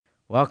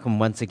Welcome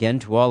once again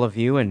to all of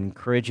you, and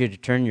encourage you to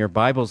turn your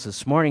Bibles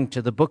this morning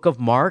to the book of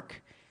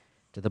Mark,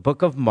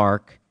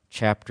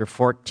 chapter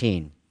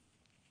 14.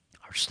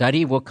 Our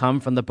study will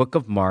come from the book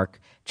of Mark,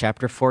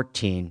 chapter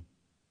 14,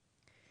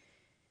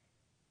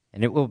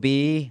 and it will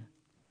be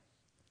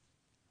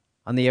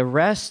on the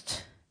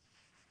arrest,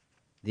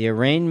 the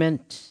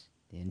arraignment,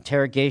 the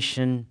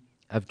interrogation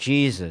of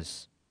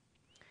Jesus.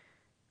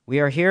 We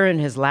are here in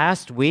his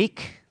last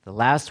week, the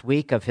last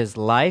week of his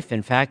life.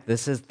 In fact,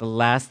 this is the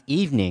last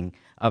evening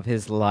of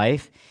his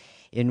life,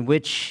 in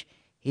which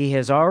he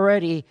has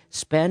already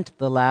spent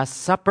the Last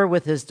Supper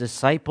with his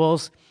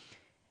disciples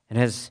and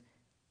has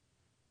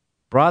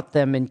brought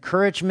them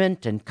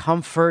encouragement and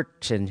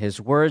comfort in his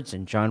words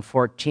in John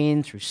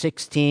 14 through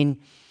 16.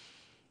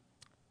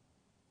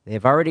 They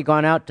have already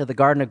gone out to the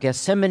Garden of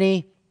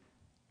Gethsemane,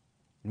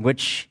 in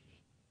which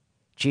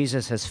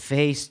Jesus has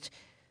faced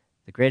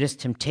the greatest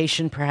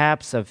temptation,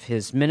 perhaps, of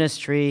his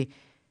ministry.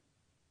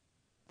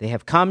 They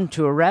have come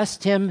to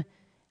arrest him,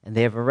 and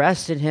they have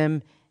arrested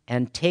him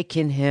and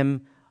taken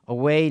him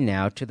away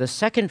now to the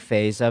second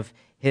phase of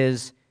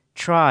his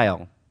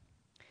trial.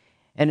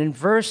 And in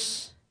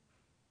verse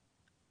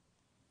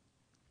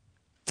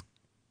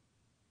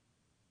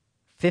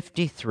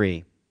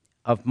 53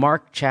 of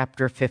Mark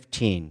chapter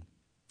 15,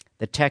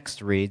 the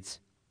text reads,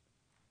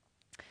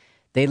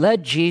 "They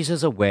led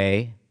Jesus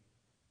away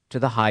to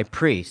the high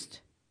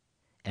priest,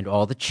 and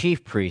all the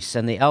chief priests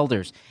and the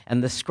elders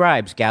and the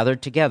scribes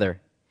gathered together.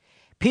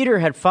 Peter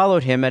had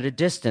followed him at a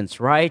distance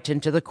right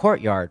into the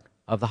courtyard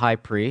of the high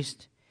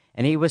priest,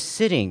 and he was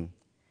sitting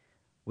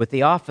with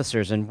the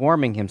officers and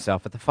warming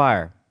himself at the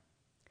fire.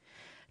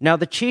 Now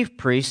the chief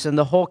priests and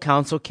the whole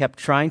council kept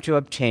trying to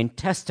obtain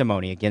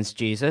testimony against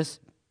Jesus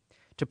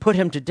to put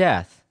him to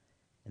death,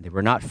 and they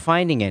were not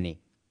finding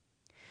any.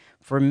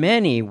 For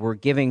many were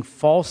giving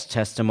false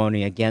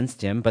testimony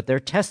against him, but their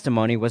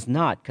testimony was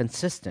not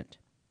consistent.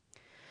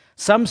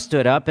 Some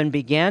stood up and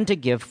began to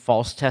give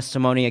false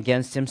testimony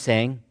against him,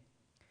 saying,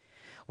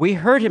 'We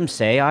heard him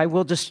say, I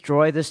will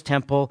destroy this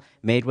temple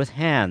made with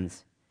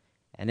hands,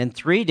 and in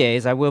 3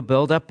 days I will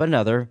build up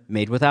another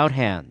made without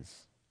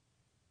hands.'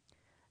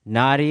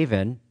 Not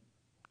even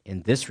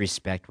in this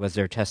respect was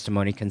their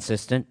testimony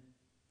consistent.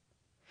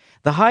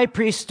 The high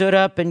priest stood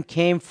up and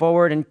came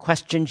forward and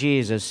questioned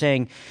Jesus,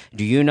 saying,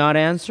 'Do you not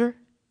answer?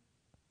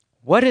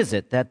 What is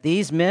it that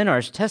these men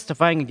are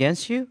testifying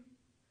against you?'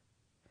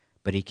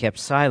 But he kept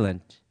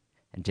silent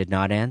and did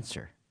not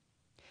answer.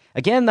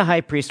 Again, the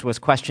high priest was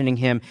questioning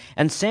him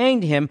and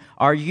saying to him,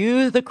 'Are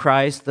you the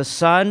Christ, the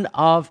Son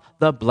of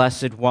the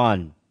Blessed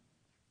One?'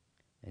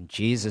 And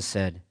Jesus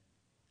said,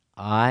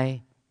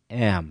 'I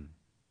am.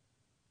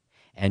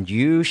 And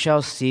you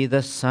shall see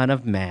the Son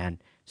of Man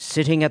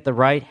sitting at the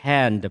right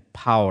hand of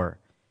power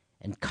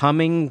and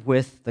coming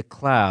with the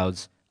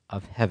clouds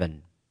of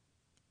heaven.'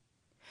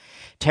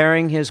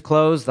 Tearing his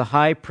clothes, the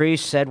high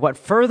priest said, 'What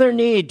further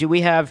need do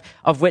we have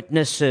of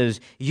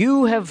witnesses?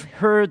 You have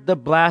heard the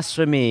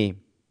blasphemy.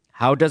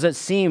 How does it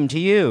seem to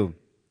you?'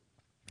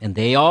 And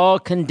they all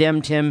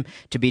condemned him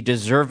to be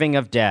deserving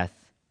of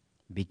death,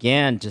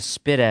 began to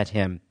spit at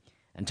him,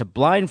 and to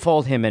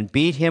blindfold him and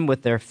beat him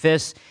with their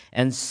fists,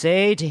 and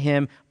say to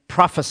him,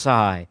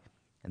 'Prophesy.'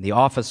 And the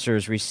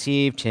officers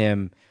received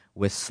him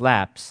with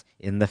slaps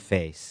in the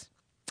face."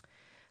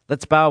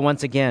 Let's bow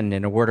once again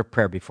in a word of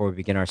prayer before we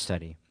begin our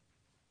study.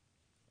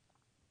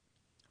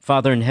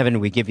 Father in heaven,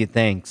 we give you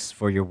thanks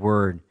for your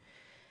word.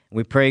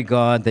 We pray,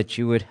 God, that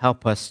you would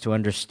help us to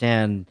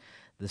understand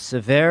the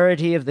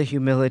severity of the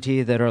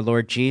humility that our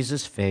Lord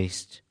Jesus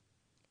faced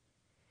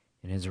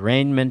in his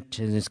arraignment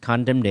and his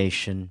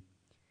condemnation,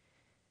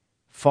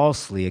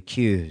 falsely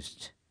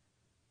accused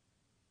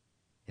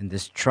in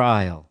this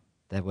trial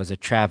that was a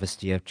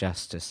travesty of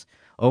justice.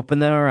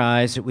 Open our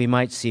eyes that we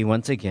might see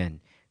once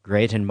again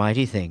great and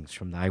mighty things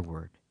from thy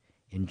word.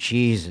 In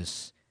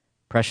Jesus'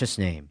 precious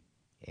name,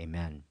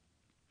 amen.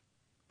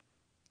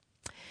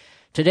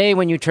 Today,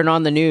 when you turn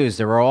on the news,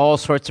 there are all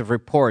sorts of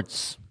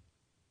reports,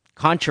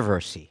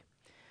 controversy,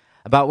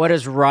 about what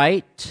is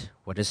right,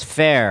 what is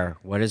fair,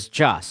 what is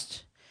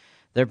just.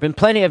 There have been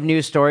plenty of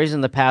news stories in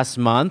the past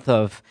month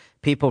of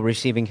people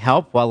receiving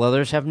help while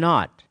others have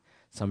not.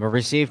 Some have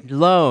received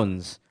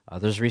loans,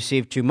 others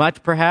received too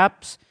much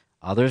perhaps,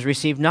 others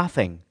received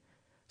nothing.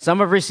 Some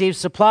have received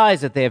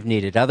supplies that they have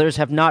needed, others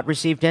have not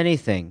received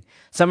anything.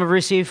 Some have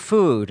received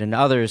food and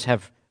others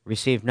have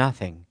received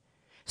nothing.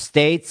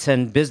 States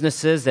and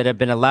businesses that have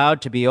been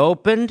allowed to be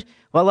opened,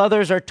 while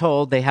others are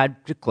told they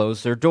had to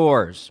close their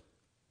doors.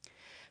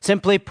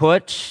 Simply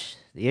put,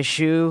 the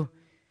issue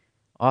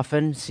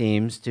often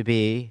seems to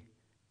be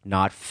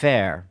not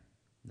fair,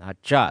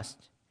 not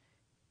just,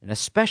 and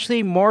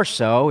especially more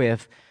so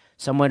if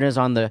someone is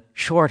on the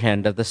short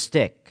end of the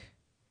stick.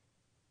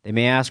 They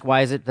may ask,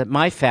 why is it that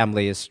my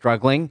family is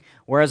struggling,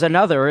 whereas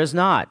another is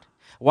not?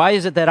 Why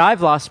is it that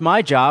I've lost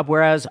my job,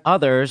 whereas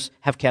others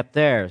have kept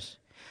theirs?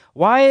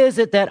 Why is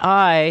it that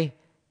I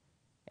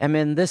am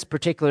in this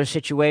particular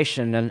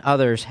situation and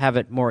others have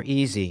it more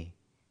easy?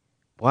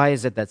 Why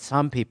is it that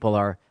some people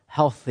are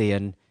healthy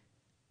and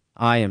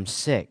I am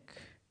sick?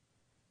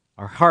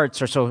 Our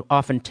hearts are so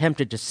often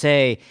tempted to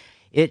say,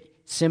 it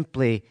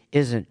simply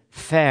isn't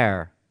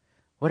fair.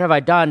 What have I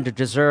done to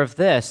deserve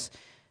this?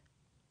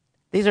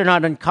 These are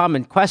not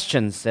uncommon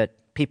questions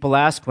that people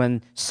ask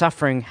when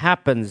suffering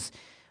happens.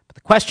 But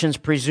the questions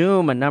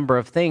presume a number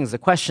of things. The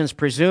questions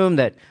presume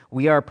that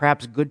we are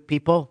perhaps good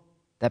people,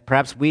 that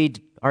perhaps we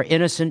are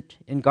innocent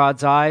in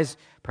God's eyes.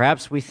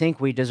 Perhaps we think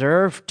we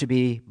deserve to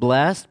be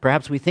blessed.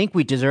 Perhaps we think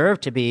we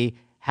deserve to be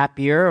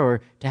happier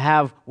or to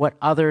have what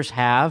others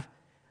have.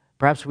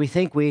 Perhaps we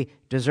think we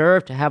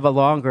deserve to have a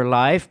longer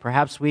life.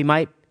 Perhaps we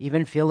might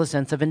even feel a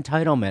sense of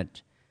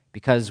entitlement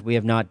because we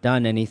have not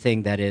done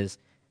anything that is,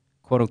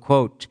 quote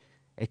unquote,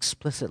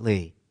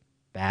 explicitly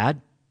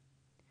bad.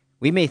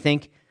 We may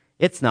think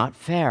it's not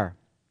fair.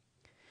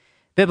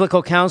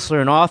 Biblical counselor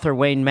and author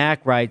Wayne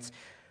Mack writes,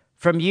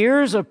 "From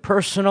years of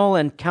personal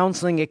and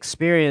counseling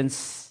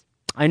experience,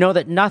 I know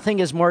that nothing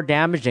is more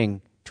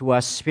damaging to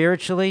us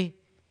spiritually,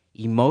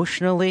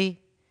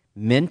 emotionally,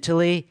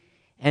 mentally,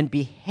 and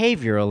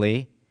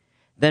behaviorally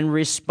than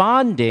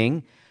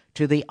responding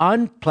to the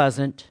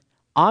unpleasant,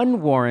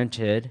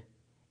 unwarranted,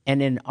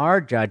 and in our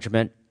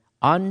judgment,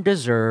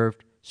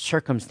 undeserved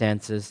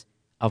circumstances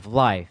of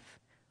life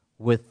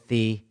with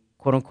the,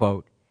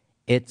 quote-unquote,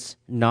 it's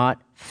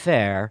not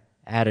fair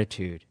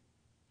attitude.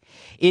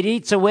 It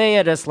eats away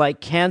at us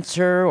like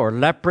cancer or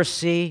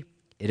leprosy.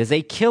 It is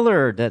a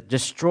killer that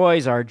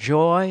destroys our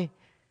joy,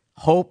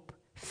 hope,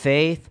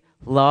 faith,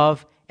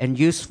 love, and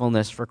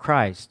usefulness for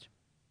Christ.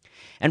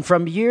 And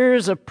from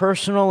years of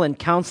personal and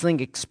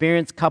counseling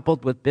experience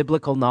coupled with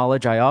biblical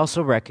knowledge, I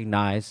also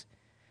recognize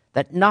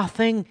that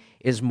nothing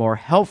is more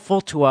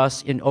helpful to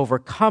us in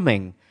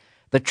overcoming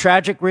the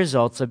tragic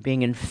results of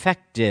being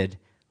infected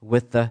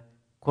with the,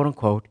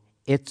 quote-unquote,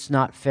 it's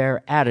not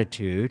fair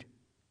attitude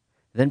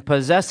than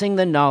possessing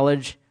the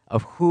knowledge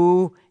of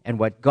who and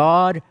what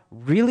God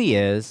really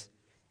is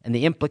and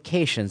the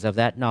implications of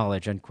that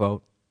knowledge,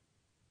 unquote.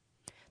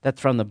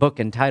 That's from the book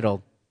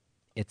entitled,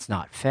 It's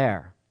Not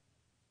Fair.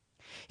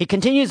 He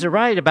continues to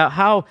write about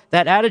how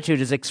that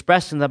attitude is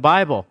expressed in the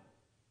Bible.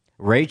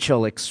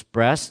 Rachel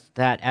expressed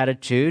that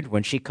attitude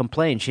when she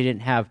complained she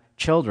didn't have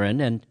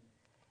children, and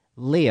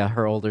Leah,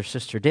 her older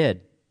sister,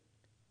 did.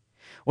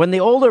 When the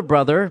older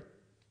brother,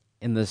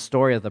 in the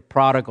story of the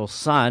prodigal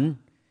son,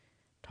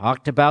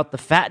 talked about the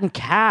fattened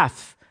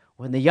calf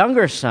when the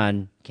younger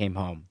son came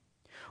home,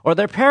 or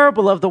the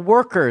parable of the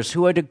workers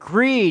who had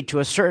agreed to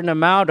a certain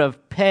amount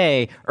of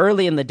pay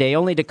early in the day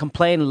only to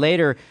complain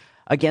later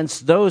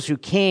against those who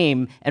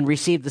came and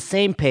received the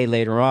same pay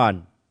later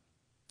on,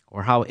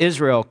 or how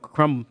Israel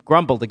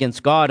grumbled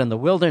against God in the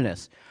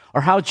wilderness,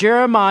 or how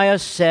Jeremiah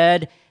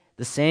said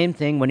the same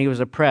thing when he was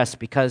oppressed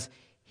because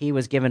he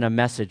was given a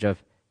message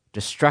of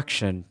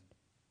destruction.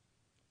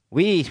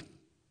 We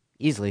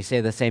easily say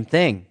the same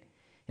thing.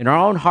 In our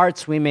own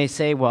hearts, we may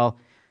say, well,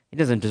 he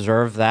doesn't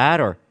deserve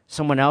that, or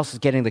someone else is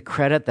getting the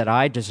credit that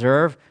I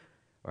deserve,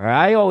 or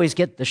I always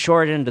get the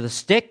short end of the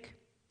stick,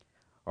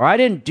 or I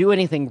didn't do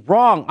anything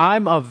wrong.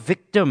 I'm a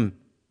victim.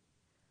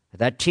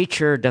 That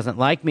teacher doesn't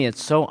like me.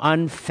 It's so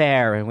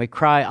unfair. And we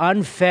cry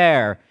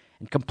unfair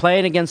and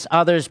complain against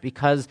others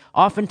because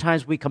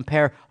oftentimes we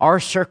compare our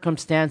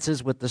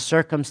circumstances with the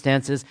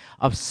circumstances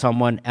of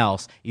someone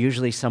else,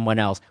 usually someone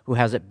else who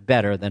has it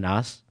better than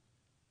us.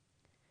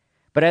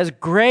 But as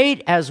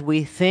great as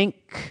we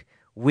think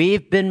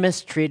we've been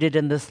mistreated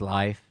in this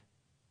life,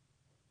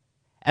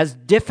 as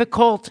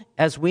difficult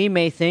as we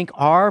may think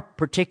our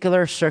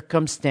particular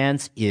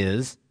circumstance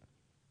is,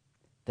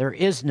 there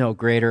is no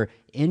greater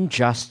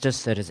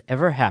injustice that has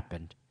ever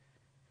happened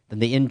than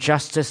the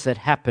injustice that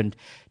happened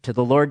to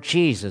the Lord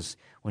Jesus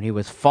when he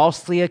was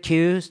falsely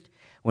accused,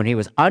 when he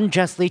was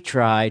unjustly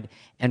tried,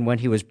 and when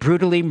he was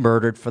brutally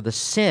murdered for the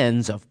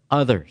sins of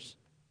others.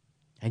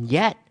 And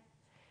yet,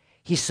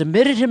 he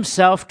submitted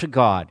himself to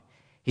God.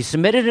 He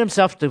submitted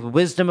himself to the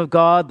wisdom of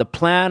God, the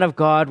plan of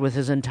God with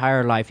his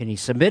entire life, and he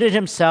submitted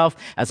himself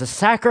as a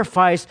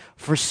sacrifice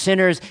for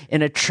sinners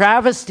in a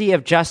travesty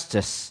of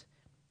justice.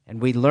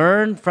 And we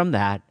learn from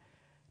that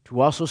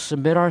to also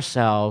submit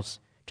ourselves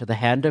to the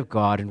hand of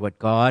God and what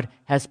God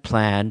has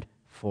planned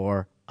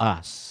for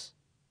us.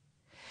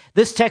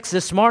 This text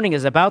this morning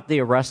is about the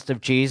arrest of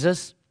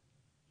Jesus.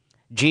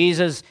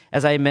 Jesus,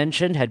 as I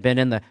mentioned, had been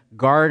in the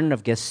Garden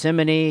of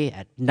Gethsemane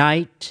at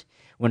night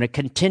when a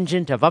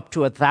contingent of up to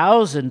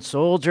 1,000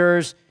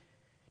 soldiers,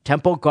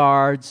 temple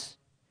guards,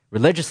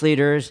 religious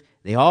leaders,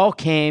 they all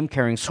came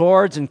carrying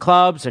swords and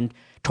clubs and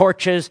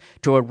torches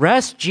to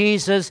arrest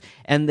Jesus,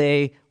 and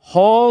they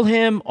haul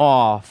him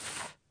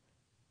off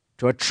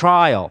to a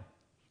trial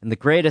in the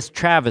greatest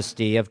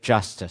travesty of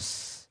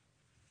justice.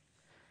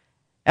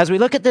 As we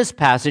look at this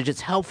passage, it's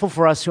helpful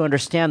for us to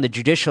understand the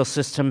judicial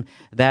system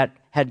that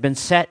had been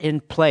set in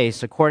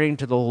place according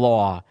to the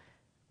law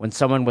when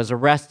someone was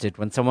arrested,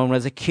 when someone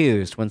was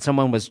accused, when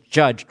someone was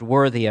judged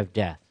worthy of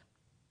death.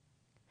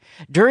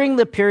 During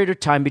the period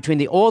of time between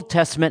the Old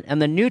Testament and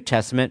the New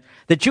Testament,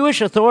 the Jewish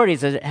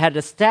authorities had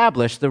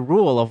established the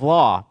rule of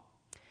law.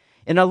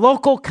 In a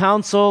local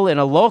council in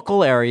a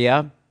local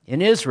area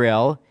in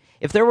Israel,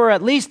 if there were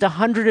at least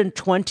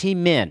 120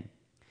 men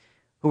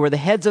who were the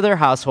heads of their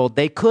household,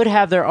 they could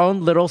have their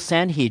own little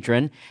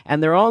Sanhedrin,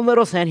 and their own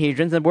little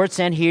Sanhedrins, the word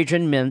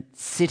Sanhedrin meant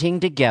sitting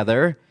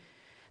together.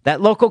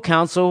 That local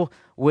council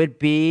would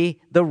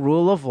be the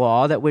rule of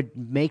law that would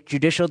make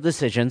judicial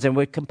decisions and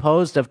would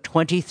composed of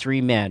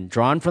 23 men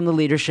drawn from the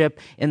leadership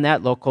in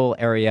that local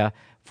area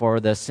for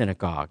the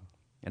synagogue.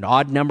 An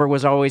odd number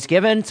was always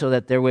given so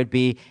that there would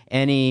be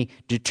any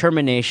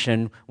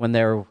determination when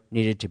there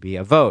needed to be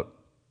a vote.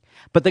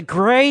 But the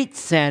great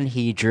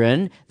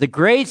Sanhedrin,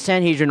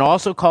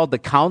 also called the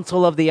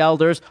Council of the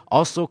Elders,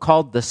 also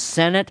called the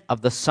Senate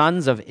of the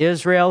Sons of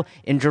Israel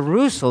in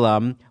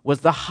Jerusalem,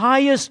 was the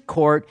highest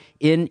court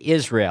in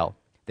Israel.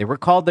 They were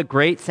called the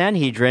Great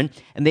Sanhedrin,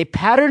 and they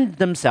patterned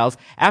themselves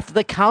after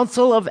the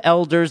Council of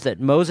Elders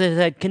that Moses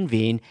had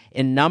convened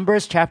in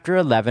Numbers chapter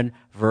 11,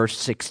 verse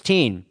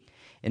 16.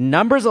 In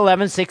Numbers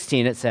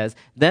 11:16, it says,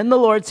 "Then the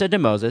Lord said to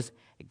Moses,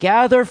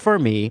 'Gather for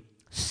me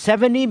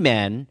 70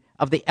 men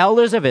of the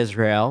elders of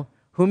Israel,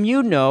 whom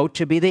you know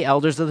to be the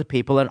elders of the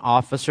people and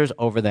officers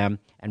over them,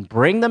 and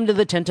bring them to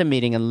the tent of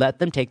meeting and let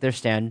them take their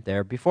stand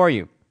there before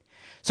you.'"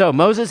 So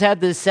Moses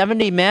had these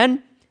 70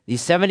 men.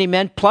 These 70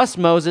 men plus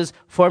Moses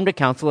formed a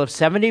council of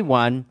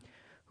 71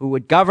 who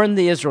would govern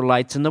the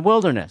Israelites in the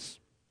wilderness.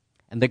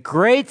 And the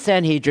great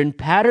Sanhedrin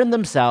patterned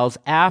themselves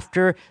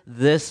after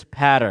this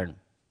pattern.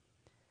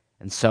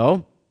 And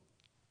so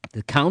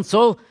the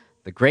council,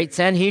 the great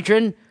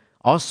Sanhedrin,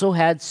 also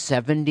had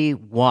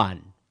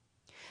 71.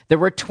 There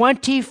were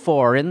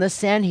 24 in the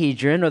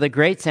Sanhedrin, or the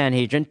great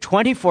Sanhedrin,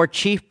 24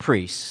 chief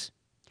priests.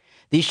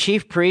 These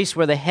chief priests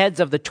were the heads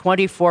of the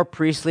 24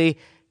 priestly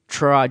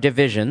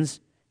divisions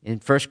in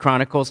 1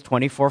 Chronicles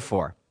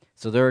 24:4.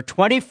 So there were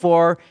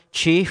 24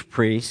 chief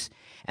priests,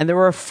 and there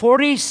were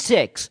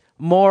 46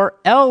 more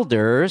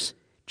elders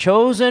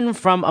chosen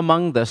from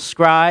among the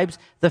scribes,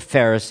 the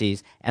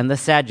Pharisees, and the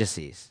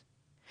Sadducees.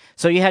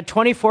 So you had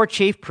 24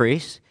 chief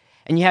priests,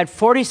 and you had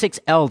 46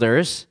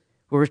 elders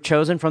who were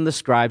chosen from the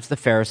scribes, the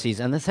Pharisees,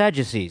 and the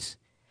Sadducees.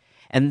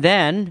 And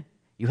then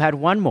you had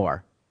one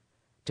more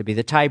to be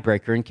the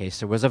tiebreaker in case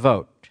there was a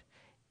vote.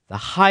 The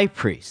high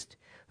priest,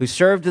 who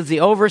served as the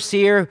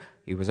overseer.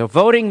 He was a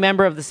voting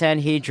member of the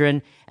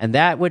Sanhedrin, and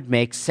that would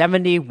make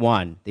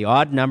 71, the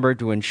odd number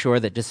to ensure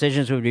that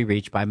decisions would be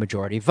reached by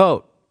majority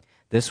vote.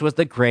 This was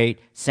the great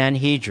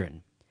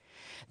Sanhedrin.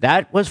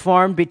 That was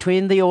formed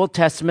between the Old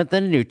Testament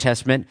and the New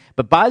Testament,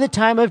 but by the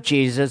time of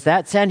Jesus,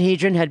 that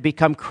Sanhedrin had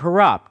become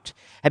corrupt,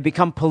 had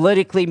become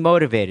politically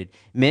motivated.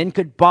 Men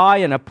could buy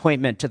an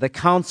appointment to the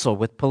council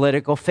with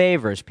political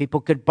favors.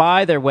 People could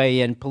buy their way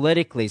in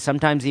politically,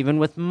 sometimes even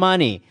with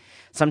money.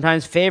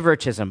 Sometimes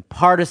favoritism,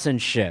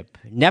 partisanship,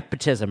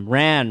 nepotism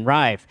ran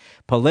rife.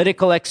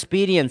 Political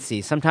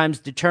expediency sometimes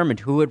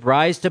determined who would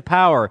rise to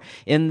power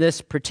in this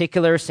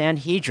particular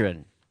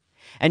Sanhedrin.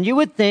 And you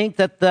would think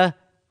that the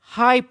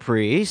high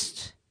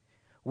priest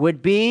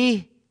would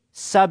be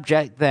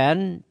subject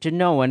then to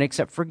no one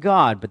except for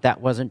God, but that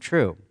wasn't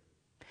true.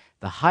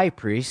 The high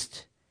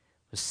priest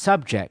was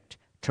subject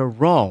to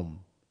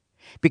Rome,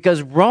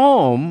 because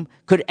Rome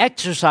could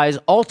exercise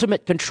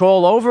ultimate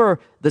control over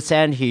the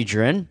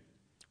Sanhedrin.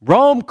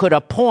 Rome could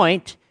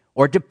appoint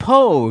or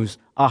depose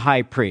a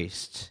high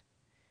priest.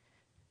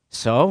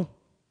 So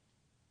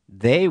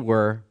they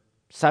were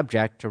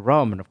subject to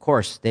Rome, and of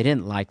course they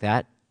didn't like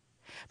that.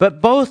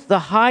 But both the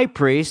high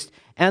priest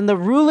and the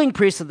ruling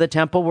priests of the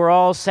temple were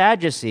all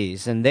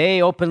Sadducees, and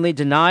they openly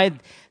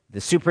denied the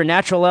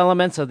supernatural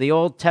elements of the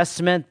Old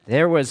Testament.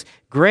 There was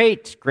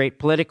great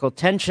political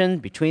tension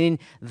between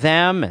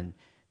them and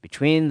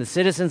between the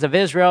citizens of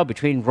Israel,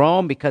 between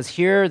Rome, because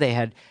here they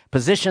had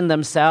positioned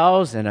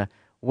themselves in a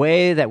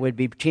way that would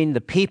be between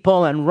the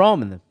people and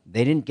Rome, and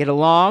they didn't get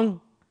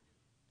along.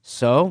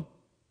 So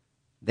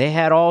they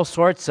had all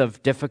sorts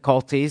of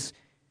difficulties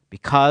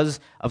because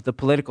of the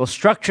political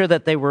structure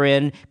that they were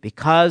in,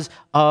 because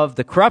of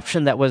the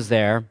corruption that was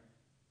there.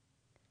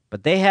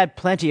 But they had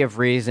plenty of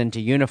reason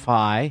to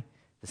unify,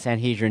 the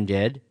Sanhedrin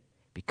did,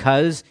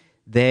 because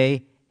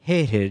they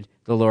hated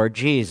the Lord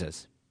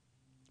Jesus.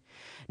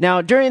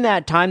 Now, during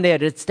that time, they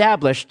had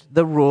established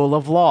the rule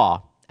of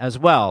law as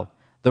well.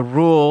 The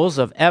rules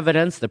of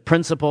evidence, the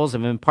principles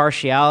of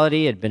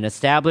impartiality had been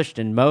established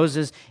in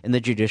Moses in the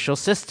judicial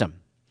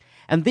system.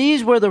 And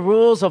these were the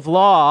rules of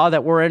law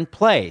that were in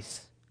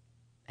place.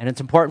 And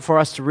it's important for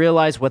us to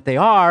realize what they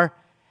are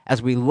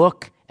as we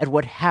look at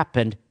what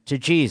happened to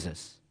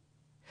Jesus.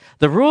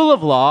 The rule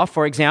of law,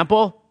 for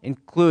example,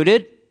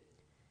 included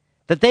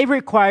that they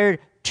required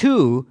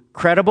 2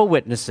 credible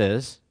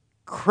witnesses,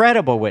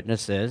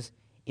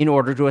 in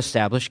order to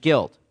establish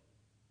guilt.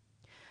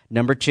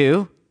 Number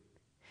 2,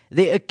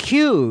 the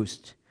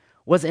accused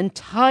was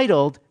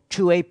entitled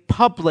to a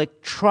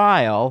public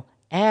trial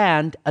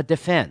and a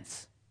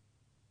defense.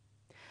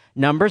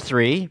 Number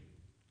 3,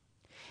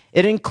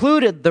 it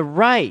included the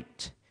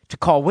right to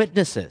call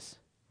witnesses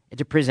and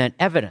to present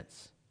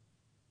evidence.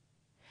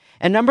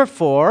 And number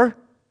 4,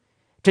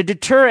 To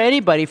deter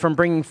anybody from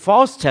bringing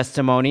false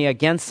testimony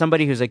against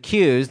somebody who's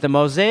accused, the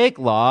Mosaic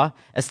Law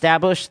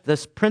established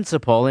this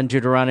principle in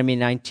Deuteronomy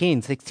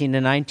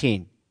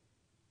 19:16-19,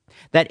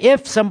 that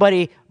if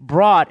somebody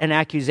brought an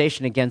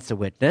accusation against a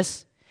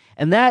witness,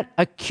 and that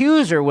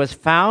accuser was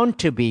found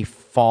to be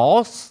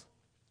false,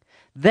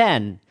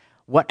 then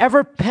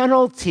whatever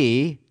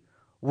penalty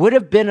would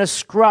have been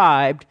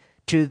ascribed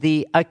to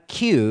the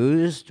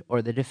accused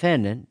or the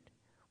defendant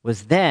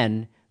was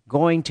then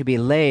going to be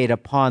laid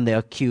upon the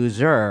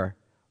accuser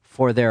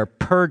for their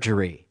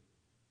perjury.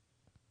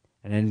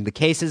 And in the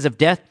cases of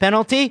death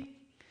penalty,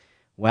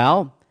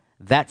 well,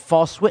 that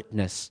false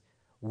witness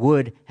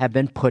would have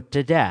been put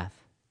to death.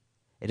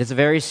 It is a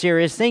very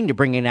serious thing to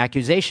bring an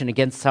accusation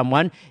against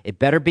someone. It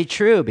better be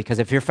true, because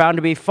if you're found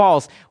to be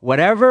false,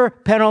 whatever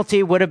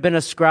penalty would have been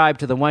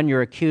ascribed to the one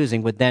you're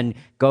accusing would then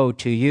go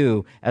to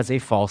you as a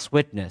false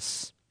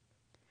witness.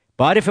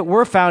 But if it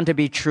were found to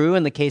be true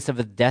in the case of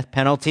a death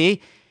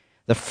penalty,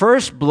 the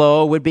first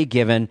blow would be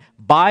given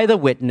by the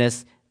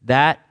witness.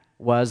 That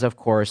was, of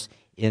course,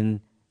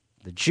 in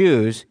the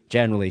Jews,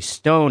 generally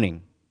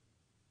stoning.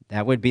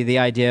 That would be the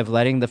idea of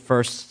letting the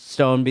first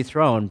stone be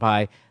thrown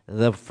by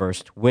the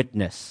first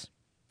witness.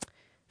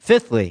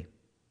 Fifthly,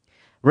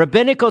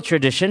 rabbinical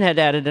tradition had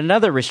added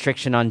another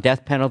restriction on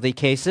death penalty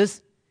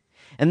cases,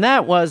 and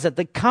that was that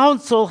the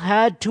council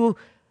had to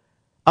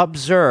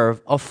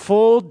observe a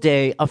full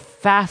day of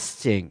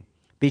fasting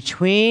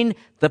between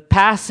the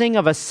passing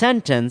of a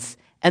sentence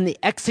and the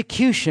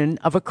execution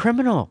of a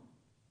criminal.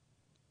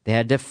 They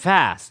had to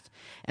fast.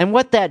 And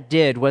what that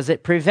did was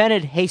it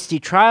prevented hasty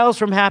trials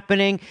from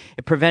happening.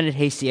 It prevented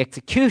hasty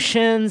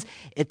executions.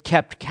 It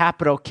kept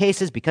capital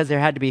cases, because there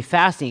had to be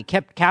fasting. It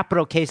kept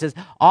capital cases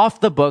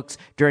off the books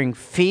during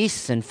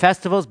feasts and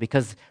festivals,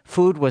 because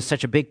food was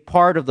such a big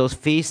part of those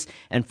feasts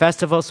and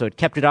festivals. So it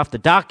kept it off the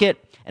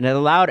docket, and it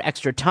allowed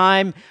extra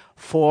time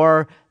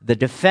for the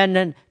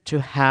defendant to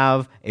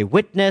have a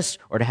witness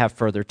or to have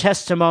further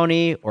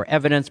testimony or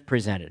evidence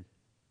presented.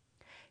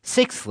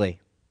 Sixthly,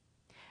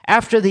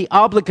 after the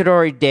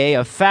obligatory day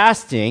of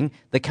fasting,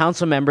 the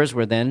council members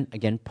were then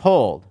again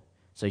polled.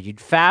 So you'd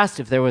fast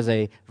if there was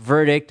a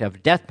verdict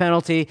of death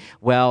penalty.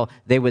 Well,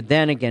 they would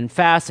then again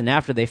fast, and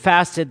after they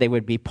fasted, they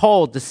would be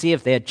polled to see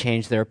if they had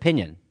changed their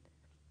opinion.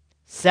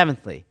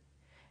 Seventhly,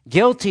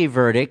 guilty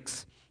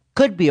verdicts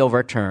could be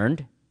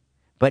overturned,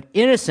 but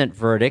innocent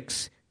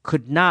verdicts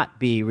could not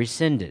be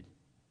rescinded.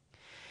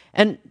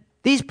 And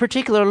these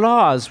particular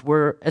laws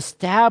were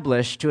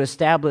established to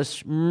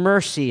establish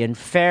mercy and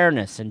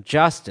fairness and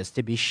justice,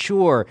 to be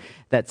sure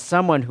that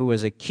someone who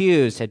was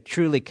accused had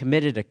truly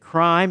committed a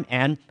crime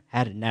and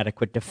had an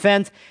adequate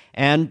defense,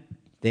 and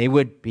they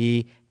would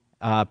be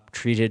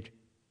treated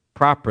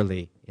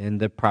properly in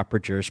the proper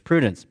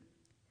jurisprudence.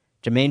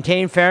 To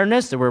maintain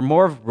fairness, there were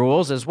more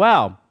rules as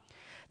well.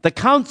 The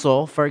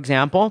council, for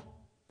example,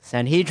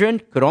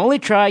 Sanhedrin, could only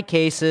try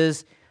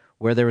cases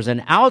where there was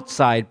an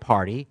outside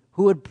party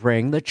who would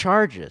bring the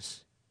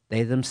charges.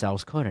 They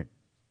themselves couldn't.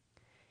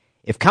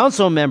 If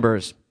council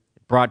members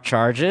brought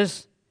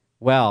charges,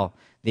 well,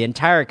 the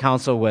entire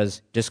council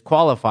was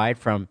disqualified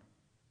from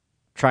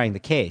trying the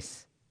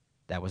case.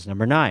 That was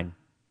number 9.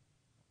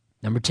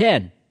 Number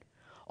 10,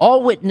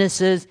 all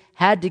witnesses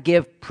had to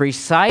give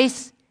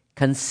precise,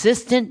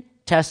 consistent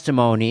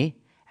testimony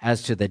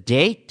as to the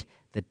date,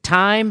 the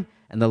time,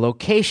 and the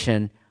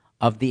location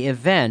of the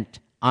event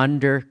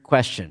under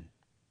question.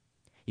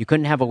 You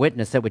couldn't have a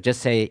witness that would just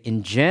say,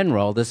 in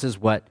general, this is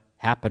what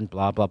happened,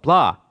 blah, blah,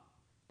 blah.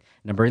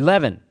 Number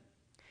 11,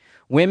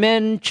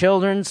 women,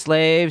 children,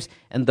 slaves,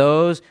 and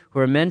those who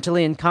were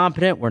mentally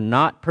incompetent were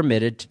not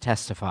permitted to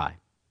testify.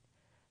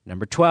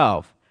 Number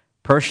 12,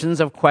 persons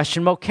of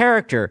questionable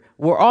character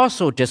were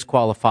also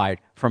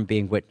disqualified from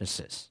being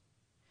witnesses.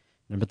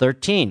 Number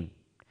 13,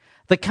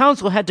 the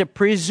council had to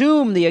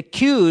presume the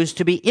accused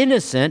to be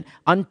innocent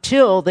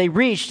until they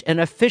reached an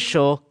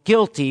official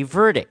guilty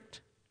verdict.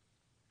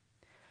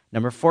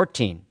 Number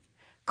 14,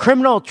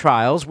 criminal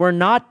trials were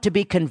not to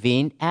be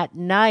convened at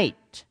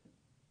night.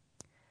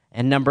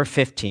 And number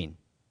 15,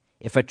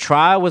 if a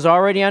trial was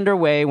already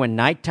underway when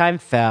nighttime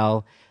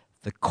fell,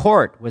 the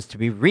court was to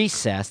be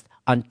recessed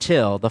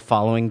until the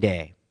following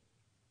day.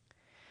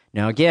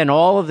 Now again,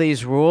 all of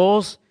these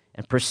rules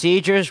and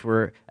procedures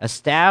were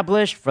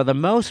established for the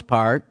most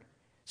part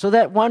so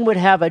that one would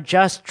have a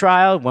just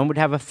trial, one would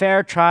have a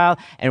fair trial,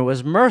 and it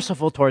was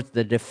merciful towards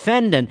the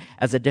defendant,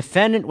 as the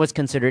defendant was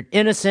considered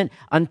innocent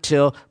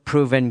until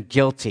proven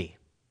guilty.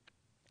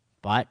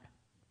 But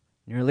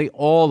nearly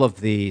all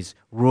of these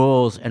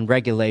rules and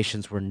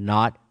regulations were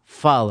not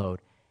followed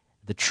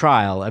at the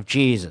trial of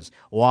Jesus.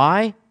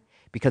 Why?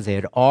 Because they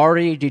had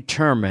already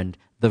determined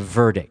the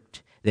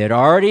verdict. They had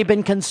already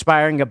been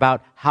conspiring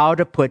about how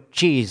to put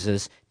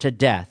Jesus to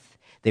death.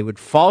 They would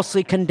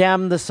falsely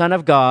condemn the Son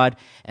of God,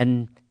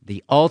 and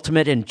the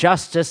ultimate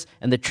injustice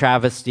and the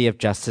travesty of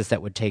justice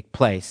that would take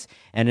place.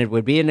 And it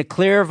would be in a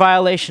clear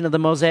violation of the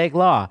Mosaic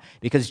Law,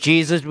 because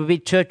Jesus would be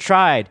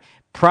tried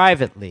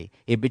privately.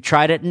 He'd be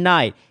tried at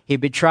night.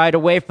 He'd be tried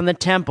away from the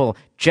temple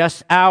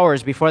just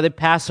hours before the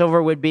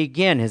Passover would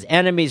begin. His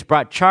enemies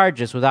brought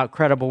charges without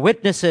credible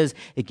witnesses.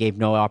 It gave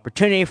no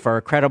opportunity for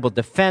a credible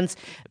defense,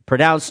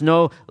 pronounced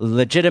no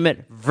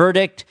legitimate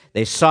verdict.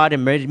 They sought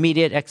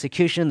immediate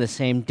execution the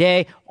same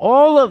day.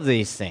 All of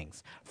these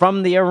things,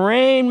 from the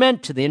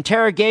arraignment to the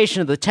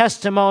interrogation of the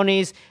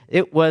testimonies,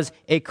 it was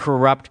a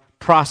corrupt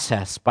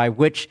process by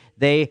which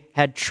they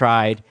had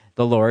tried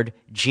the Lord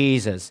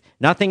Jesus.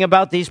 Nothing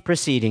about these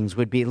proceedings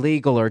would be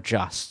legal or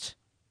just.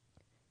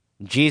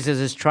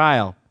 Jesus'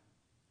 trial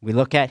we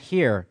look at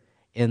here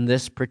in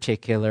this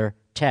particular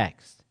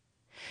text.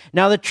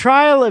 Now, the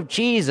trial of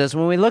Jesus,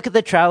 when we look at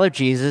the trial of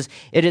Jesus,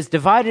 it is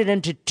divided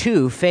into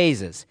two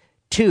phases.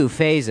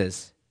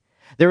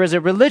 There is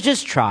a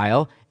religious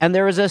trial and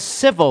there is a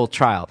civil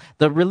trial.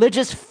 The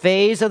religious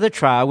phase of the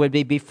trial would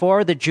be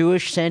before the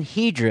Jewish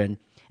Sanhedrin,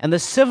 and the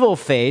civil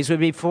phase would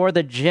be before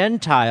the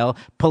Gentile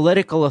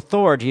political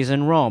authorities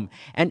in Rome.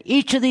 And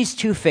each of these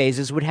two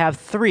phases would have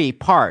three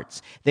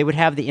parts. They would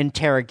have the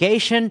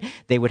interrogation,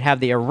 they would have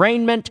the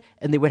arraignment,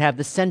 and they would have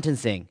the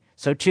sentencing.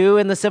 So too,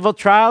 in the civil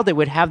trial, they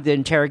would have the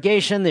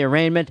interrogation, the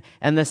arraignment,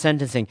 and the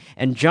sentencing.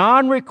 And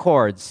John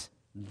records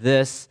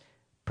this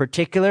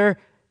particular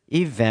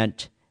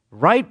event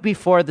right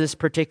before this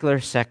particular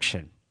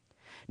section.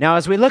 Now,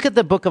 as we look at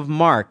the book of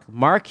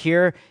Mark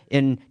here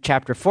in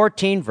chapter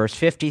 14, verse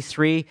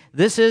 53,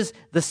 this is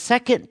the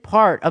second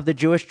part of the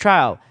Jewish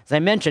trial. As I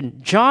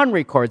mentioned, John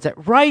records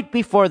that right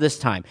before this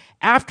time,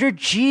 after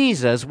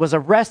Jesus was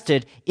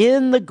arrested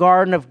in the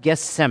Garden of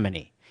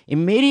Gethsemane,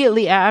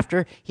 immediately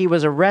after he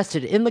was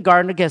arrested in the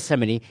Garden of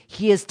Gethsemane,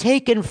 he is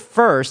taken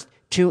first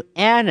to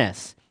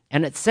Annas.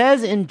 And it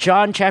says in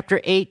John chapter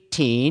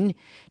 18,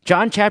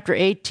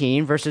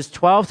 verses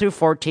 12 through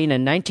 14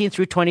 and 19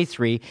 through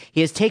 23,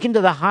 he is taken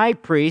to the high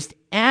priest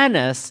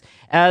Annas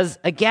as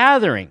a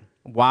gathering,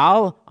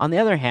 while, on the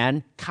other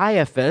hand,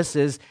 Caiaphas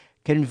is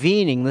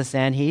convening the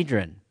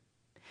Sanhedrin.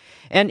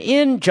 And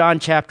in John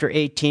chapter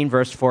 18,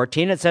 verse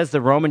 14, it says,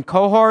 the Roman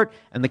cohort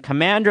and the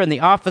commander and the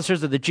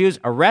officers of the Jews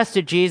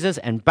arrested Jesus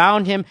and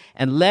bound him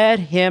and led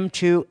him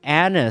to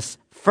Annas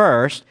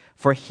first,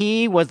 for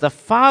he was the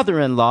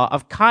father-in-law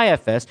of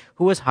Caiaphas,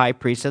 who was high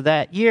priest of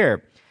that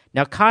year.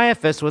 Now,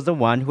 Caiaphas was the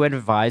one who had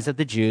advised that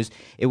the Jews,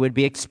 it would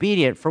be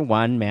expedient for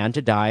one man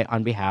to die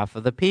on behalf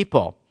of the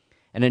people.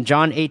 And in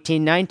John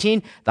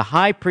 18:19, the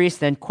high priest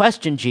then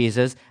questioned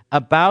Jesus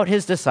about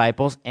his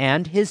disciples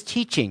and his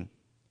teaching.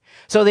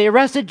 So they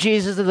arrested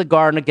Jesus in the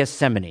Garden of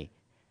Gethsemane.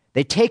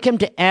 They take him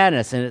to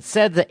Annas, and it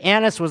said that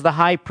Annas was the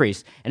high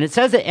priest. And it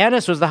says that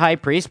Annas was the high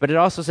priest, but it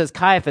also says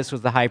Caiaphas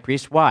was the high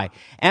priest. Why?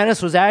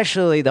 Annas was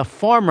actually the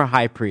former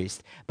high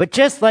priest. But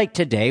just like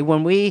today,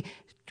 when we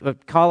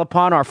call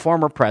upon our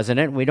former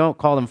president, we don't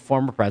call them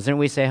former president,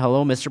 we say,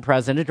 hello, Mr.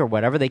 President, or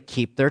whatever, they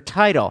keep their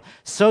title.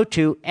 So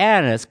too,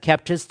 Annas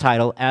kept his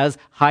title as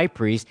high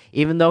priest,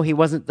 even though he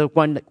wasn't the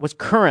one that was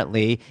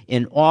currently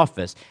in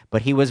office.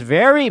 But he was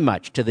very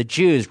much, to the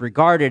Jews,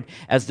 regarded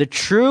as the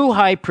true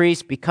high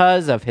priest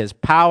because of his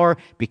power,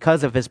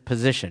 because of his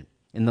position.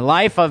 In the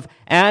life of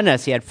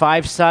Annas, he had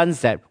 5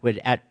 sons that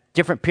would, at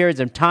different periods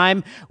of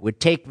time, would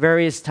take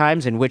various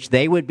times in which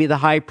they would be the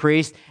high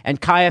priest, and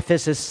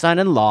Caiaphas, his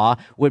son-in-law,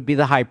 would be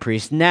the high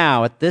priest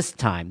now at this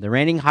time, the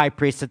reigning high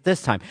priest at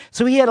this time.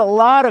 So he had a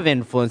lot of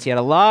influence, he had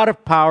a lot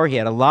of power, he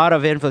had a lot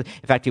of influence.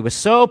 In fact, he was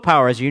so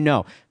powerful, as you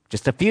know,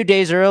 just a few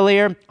days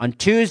earlier, on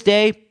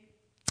Tuesday,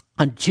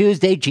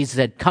 Jesus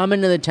had come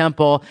into the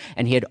temple,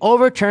 and he had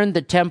overturned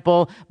the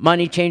temple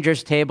money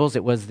changers' tables.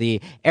 It was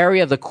the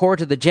area of the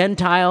court of the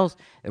Gentiles.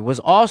 It was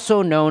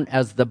also known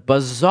as the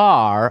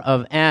Bazaar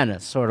of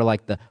Annas, sort of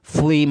like the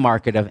flea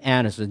market of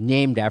Annas. It was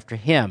named after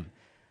him.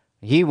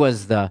 He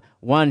was the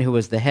one who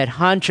was the head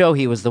honcho.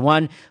 He was the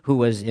one who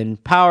was in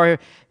power,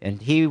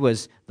 and he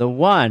was the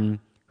one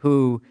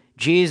who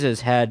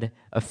Jesus had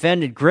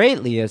offended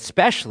greatly,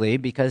 especially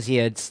because he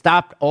had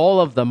stopped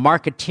all of the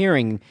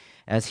marketeering,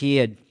 as he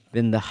had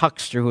been the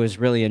huckster who was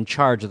really in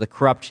charge of the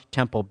corrupt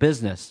temple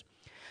business.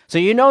 So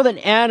you know that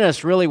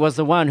Annas really was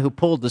the one who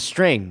pulled the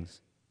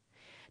strings.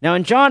 Now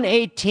in John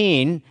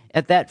 18,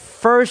 at that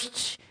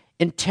first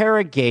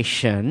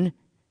interrogation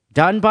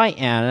done by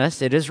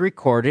Annas, it is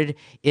recorded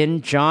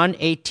in John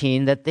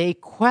 18 that they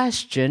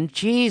questioned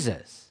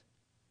Jesus.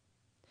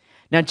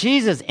 Now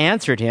Jesus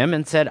answered him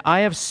and said, I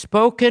have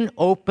spoken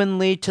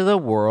openly to the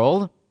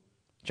world,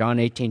 John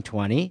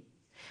 18:20.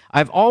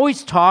 I've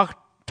always taught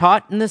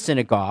in the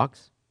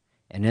synagogues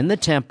and in the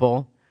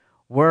temple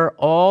where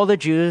all the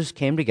Jews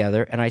came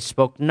together, and I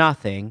spoke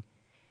nothing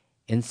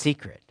in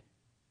secret.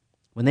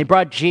 When they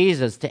brought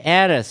Jesus to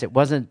Annas, it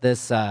wasn't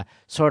this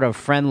sort of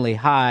friendly,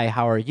 hi,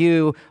 how are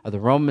you? Are the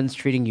Romans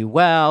treating you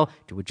well?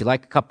 Would you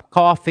like a cup of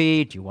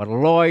coffee? Do you want a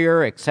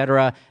lawyer,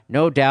 etc.?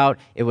 No doubt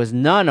it was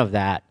none of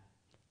that.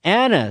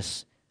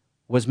 Annas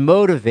was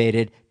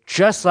motivated,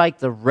 just like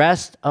the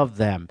rest of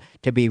them,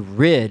 to be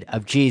rid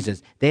of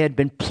Jesus. They had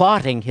been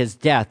plotting his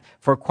death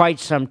for quite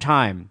some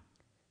time.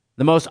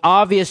 The most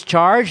obvious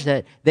charge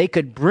that they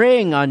could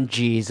bring on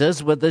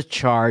Jesus was the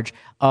charge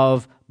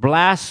of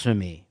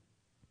blasphemy.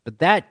 But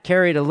that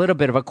carried a little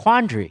bit of a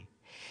quandary,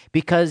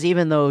 because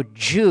even though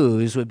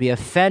Jews would be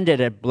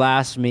offended at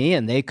blasphemy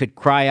and they could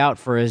cry out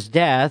for his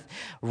death,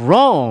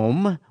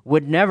 Rome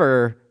would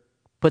never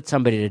put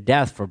somebody to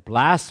death for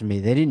blasphemy.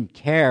 They didn't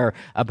care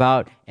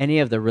about any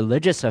of the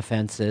religious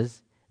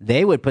offenses.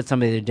 They would put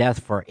somebody to death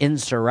for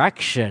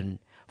insurrection,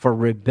 for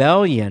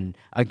rebellion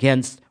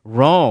against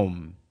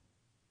Rome.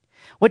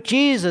 What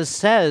Jesus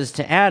says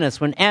to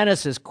Annas when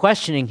Annas is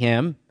questioning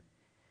him,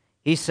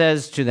 he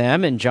says to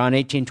them in John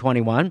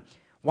 18:21,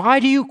 "Why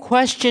do you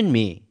question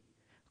me?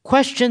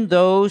 Question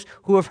those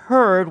who have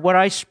heard what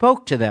I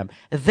spoke to them.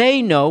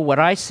 They know what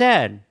I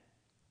said."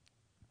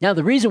 Now,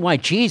 the reason why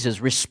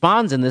Jesus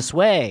responds in this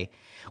way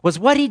was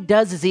what he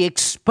does is he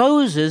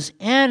exposes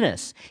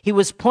Annas. He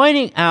was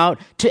pointing out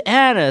to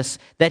Annas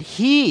that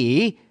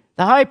he,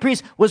 the high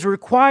priest, was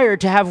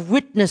required to have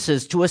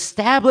witnesses to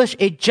establish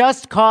a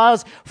just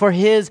cause for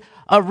his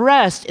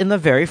arrest in the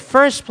very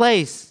first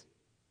place.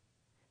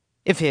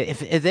 If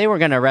they were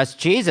going to arrest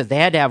Jesus, they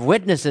had to have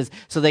witnesses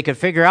so they could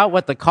figure out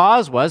what the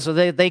cause was, so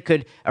they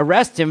could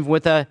arrest him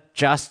with a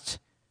just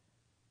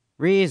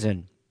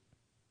reason.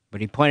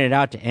 But he pointed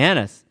out to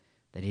Annas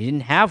that he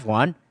didn't have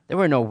one. There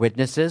were no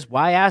witnesses.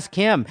 Why ask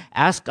him?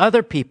 Ask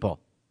other people.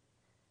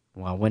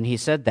 Well, when he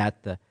said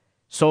that, the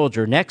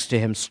soldier next to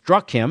him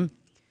struck him.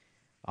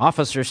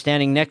 Officer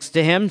standing next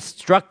to him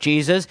struck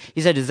Jesus.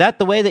 He said, "Is that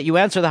the way that you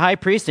answer the high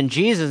priest?" And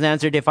Jesus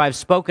answered, "If I've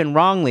spoken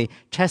wrongly,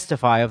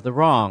 testify of the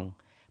wrong.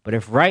 But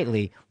if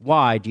rightly,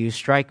 why do you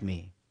strike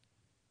me?"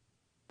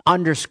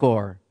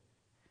 Underscore,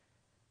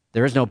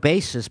 there is no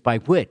basis by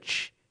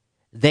which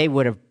they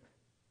would have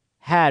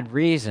had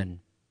reason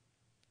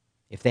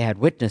if they had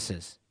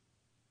witnesses.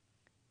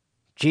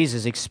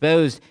 Jesus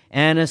exposed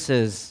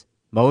Annas's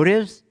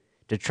motives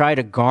to try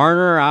to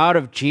garner out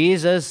of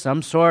Jesus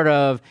some sort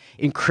of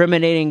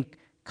incriminating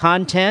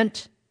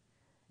content.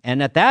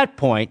 And at that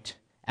point,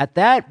 at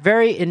that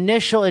very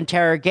initial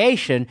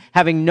interrogation,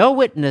 having no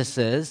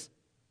witnesses,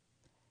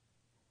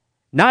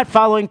 not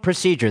following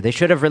procedure, they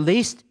should have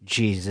released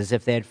Jesus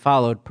if they had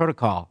followed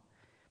protocol.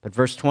 But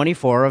verse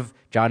 24 of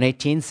John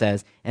 18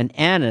 says, "And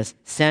Annas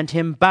sent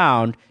him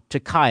bound to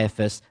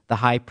Caiaphas, the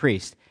high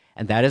priest."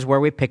 And that is where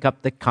we pick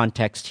up the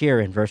context here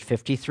in verse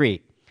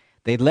 53.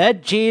 They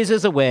led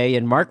Jesus away,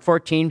 in Mark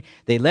 14,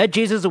 they led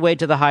Jesus away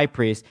to the high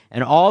priest,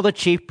 and all the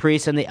chief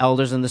priests and the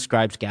elders and the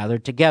scribes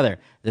gathered together.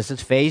 This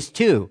is phase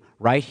 2,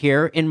 right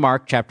here in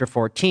Mark chapter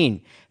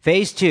 14.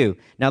 Phase 2.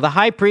 Now the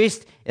high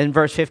priest in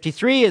verse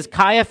 53 is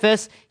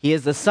Caiaphas. He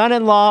is the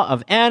son-in-law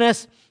of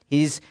Annas.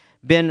 He's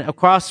been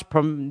across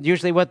from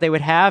usually what they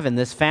would have in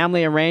this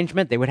family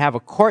arrangement. They would have a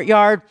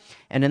courtyard,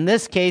 and in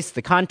this case,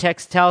 the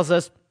context tells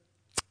us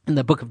in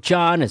the book of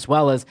John, as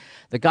well as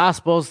the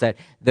Gospels, that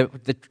the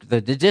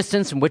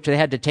distance in which they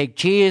had to take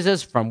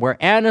Jesus from where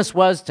Annas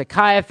was to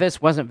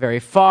Caiaphas wasn't very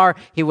far.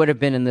 He would have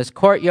been in this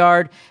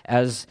courtyard,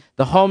 as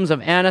the homes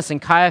of Annas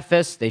and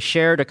Caiaphas, they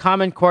shared a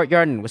common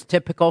courtyard, and it was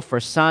typical for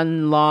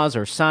son-in-laws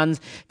or sons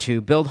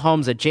to build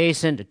homes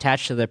adjacent,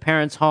 attached to their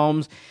parents'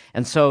 homes.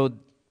 And so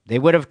they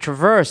would have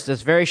traversed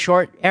this very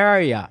short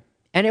area.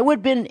 And it would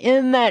have been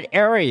in that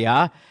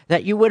area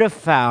that you would have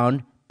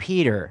found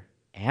Peter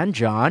and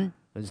John.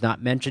 It was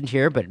not mentioned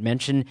here, but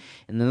mentioned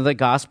in the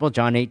Gospel,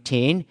 John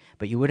 18.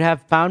 But you would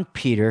have found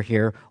Peter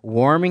here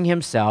warming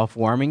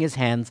his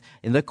hands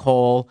in the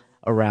coal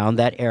around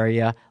that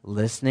area,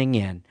 listening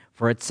in.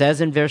 For it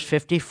says in verse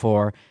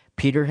 54,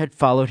 Peter had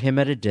followed him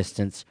at a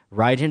distance,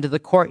 right into the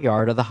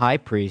courtyard of the high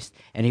priest,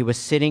 and he was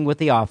sitting with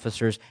the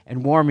officers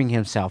and warming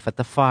himself at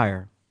the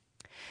fire.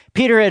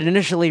 Peter had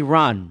initially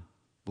run,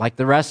 like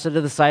the rest of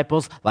the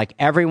disciples, like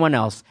everyone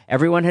else.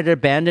 Everyone had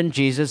abandoned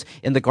Jesus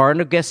in the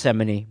Garden of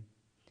Gethsemane.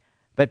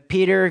 But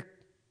Peter,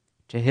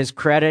 to his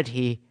credit,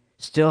 he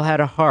still had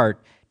a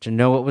heart to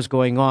know what was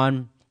going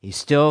on. He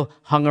still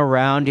hung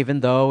around even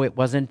though it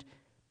wasn't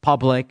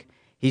public.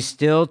 He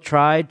still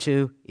tried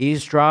to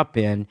eavesdrop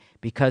in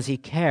because he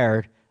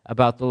cared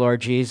about the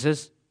Lord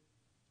Jesus.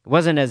 It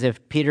wasn't as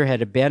if Peter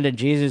had abandoned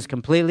Jesus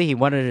completely. He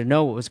wanted to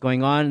know what was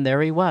going on, and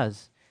there he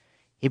was.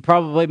 He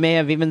probably may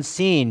have even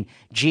seen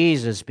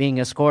Jesus being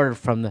escorted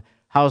from the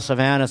house of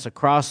Annas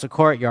across the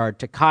courtyard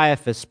to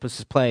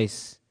Caiaphas'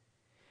 place.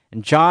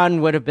 And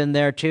John would have been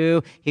there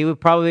too. He would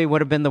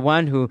have been the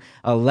one who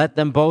let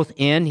them both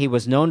in. He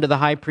was known to the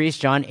high priest.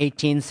 John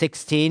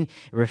 18:16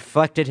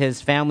 reflected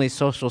his family's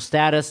social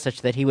status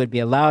such that he would be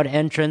allowed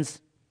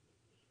entrance.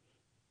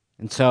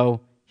 And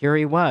so here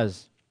he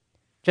was.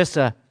 Just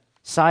a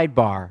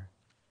sidebar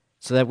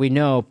so that we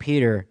know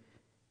Peter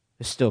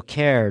still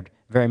cared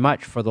very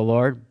much for the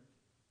Lord.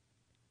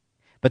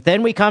 But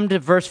then we come to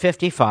verse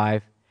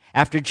 55.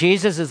 After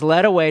Jesus is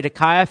led away to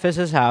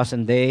Caiaphas' house,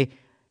 and they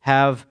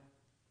have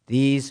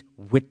these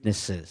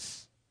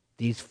witnesses,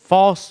 these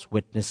false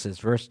witnesses,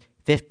 verse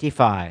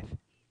 55.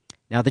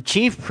 Now the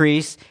chief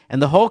priests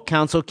and the whole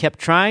council kept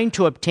trying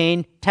to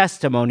obtain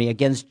testimony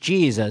against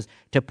Jesus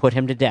to put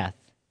him to death.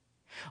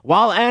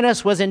 While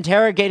Annas was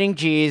interrogating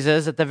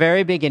Jesus at the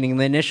very beginning,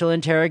 the initial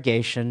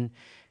interrogation,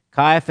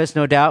 Caiaphas,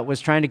 no doubt,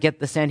 was trying to get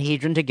the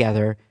Sanhedrin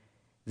together.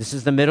 This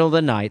is the middle of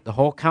the night. The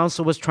whole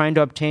council was trying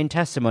to obtain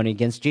testimony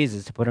against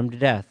Jesus to put him to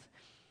death.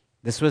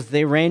 This was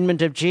the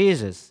arraignment of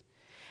Jesus.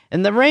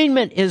 And the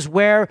arraignment is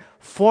where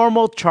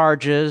formal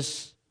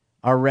charges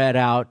are read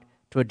out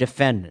to a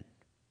defendant.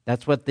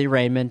 That's what the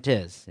arraignment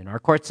is. In our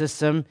court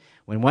system,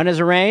 when one is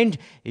arraigned,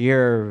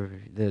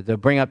 they'll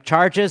bring up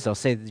charges. They'll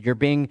say that you're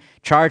being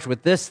charged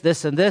with this,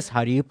 this, and this.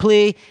 How do you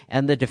plea?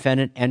 And the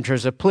defendant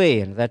enters a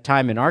plea. And at that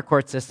time, in our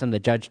court system, the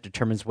judge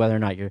determines whether or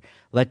not you're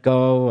let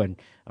go and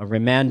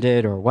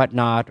remanded or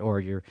whatnot, or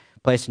you're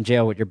placed in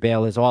jail, what your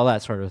bail is, all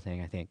that sort of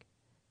thing, I think.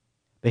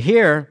 But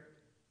here,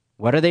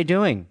 what are they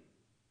doing?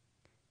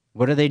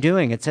 What are they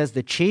doing? It says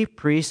the chief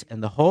priests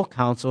and the whole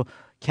council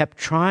kept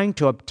trying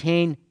to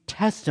obtain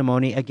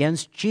testimony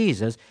against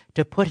Jesus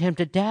to put him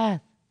to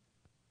death.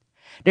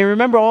 Now,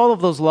 remember all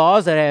of those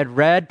laws that I had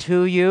read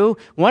to you?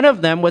 One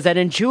of them was that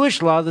in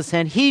Jewish law, the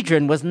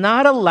Sanhedrin was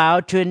not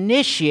allowed to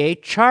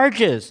initiate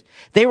charges.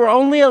 They were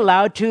only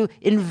allowed to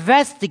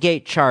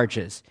investigate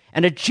charges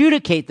and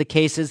adjudicate the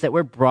cases that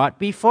were brought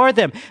before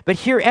them. But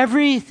here,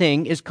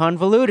 everything is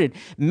convoluted.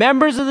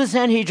 Members of the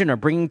Sanhedrin are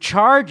bringing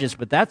charges,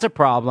 but that's a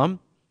problem.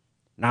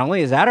 Not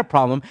only is that a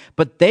problem,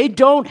 but they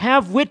don't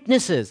have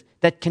witnesses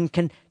that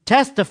can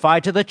testify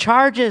to the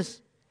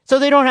charges. So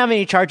they don't have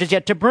any charges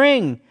yet to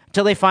bring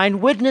until they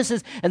find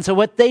witnesses. And so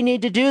what they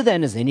need to do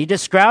then is they need to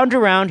scrounge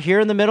around here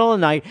in the middle of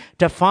the night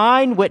to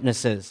find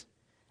witnesses.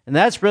 And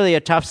that's really a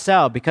tough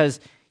sell because,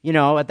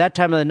 at that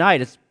time of the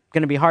night, it's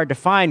going to be hard to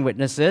find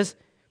witnesses.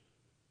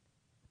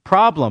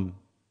 Problem.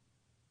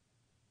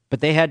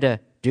 But they had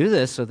to do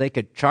this so they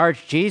could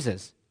charge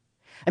Jesus.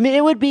 I mean,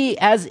 it would be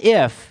as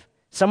if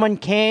someone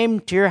came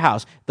to your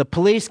house, the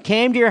police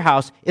came to your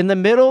house in the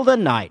middle of the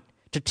night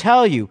to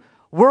tell you,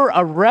 we're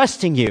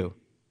arresting you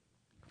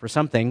for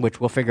something, which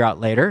we'll figure out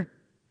later.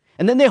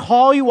 And then they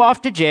haul you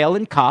off to jail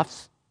in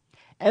cuffs.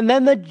 And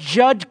then the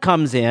judge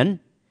comes in.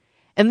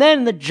 And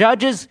then the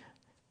judge is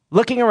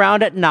looking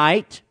around at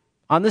night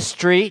on the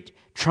street,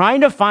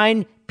 trying to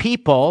find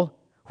people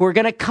who are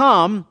going to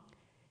come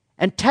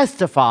and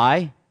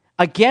testify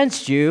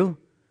against you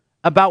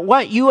about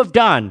what you have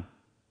done,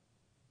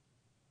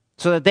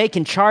 so that they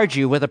can charge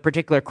you with a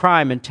particular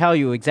crime and tell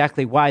you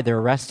exactly why they're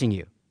arresting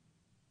you.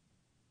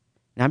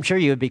 And I'm sure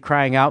you would be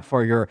crying out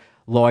for your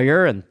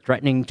lawyer and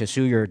threatening to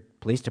sue your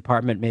police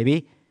department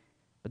maybe.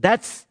 But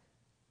that's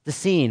the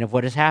scene of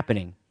what is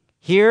happening.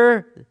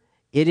 Here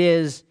it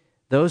is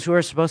those who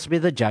are supposed to be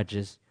the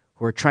judges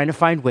who are trying to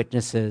find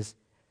witnesses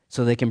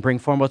so they can bring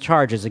formal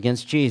charges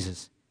against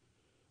Jesus.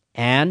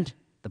 And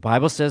the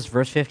Bible says,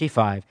 verse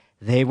 55,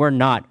 they were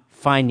not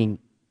finding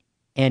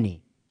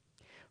any.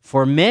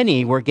 For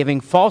many were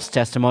giving false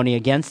testimony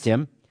against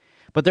him,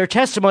 but their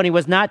testimony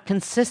was not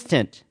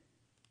consistent.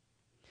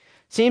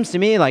 Seems to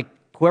me like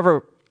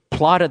whoever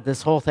plotted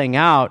this whole thing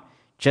out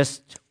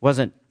just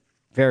wasn't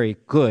very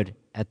good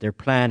at their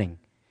planning.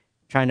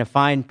 Trying to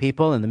find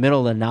people in the middle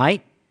of the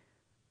night.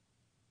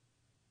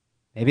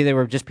 Maybe they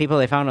were just people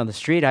they found on the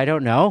street, I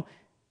don't know.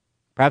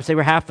 Perhaps they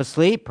were half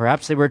asleep.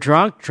 Perhaps they were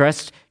drunk,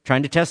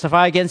 trying to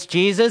testify against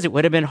Jesus. It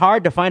would have been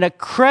hard to find a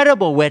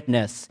credible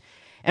witness.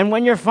 And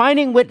when you're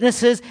finding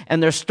witnesses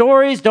and their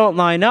stories don't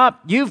line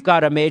up, you've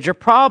got a major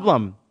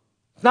problem.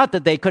 It's not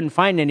that they couldn't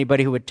find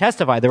anybody who would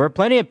testify. There were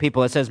plenty of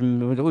people, it says,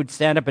 who would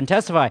stand up and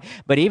testify.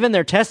 But even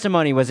their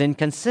testimony was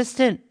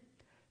inconsistent.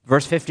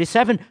 Verse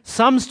 57,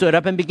 some stood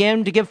up and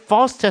began to give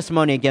false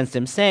testimony against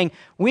him, saying,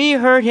 we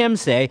heard him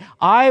say,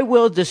 I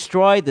will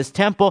destroy this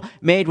temple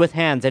made with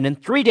hands, and in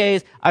 3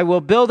 days I will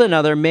build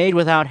another made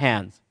without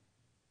hands.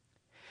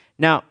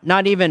 Now,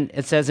 not even,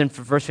 it says in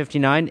verse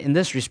 59, in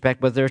this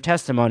respect was their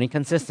testimony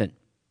consistent.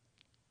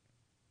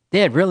 They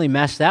had really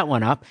messed that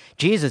one up.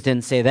 Jesus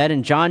didn't say that.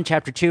 In John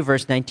chapter 2,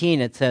 verse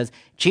 19, it says,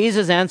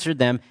 Jesus answered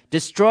them,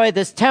 destroy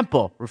this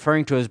temple,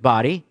 referring to his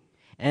body,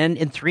 and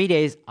in 3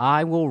 days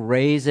I will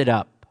raise it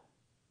up.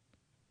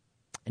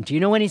 And do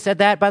you know when he said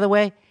that, by the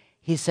way?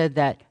 He said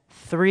that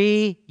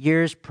 3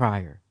 years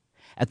prior,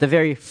 at the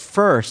very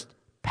first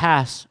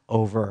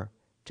Passover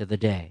to the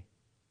day.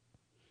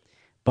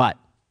 But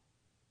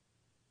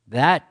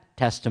that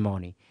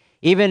testimony,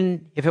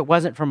 even if it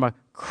wasn't from a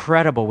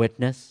credible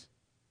witness,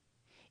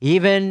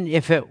 even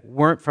if it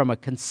weren't from a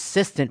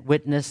consistent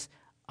witness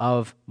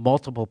of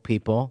multiple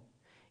people,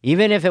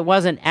 even if it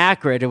wasn't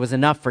accurate, it was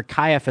enough for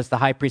Caiaphas, the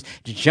high priest,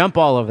 to jump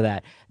all over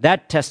that.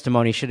 That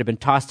testimony should have been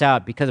tossed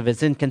out because of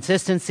its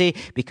inconsistency,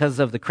 because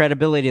of the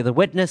credibility of the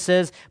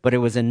witnesses, but it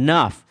was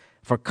enough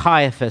for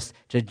Caiaphas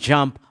to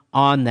jump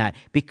on that.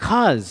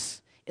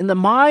 Because in the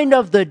mind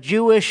of the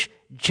Jewish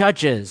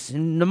judges,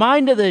 in the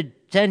mind of the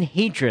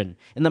Sanhedrin,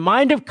 in the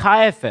mind of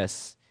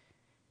Caiaphas,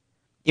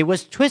 it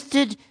was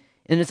twisted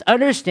in its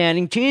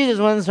understanding. Jesus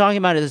wasn't talking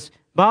about his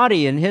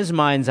body in his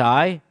mind's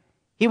eye.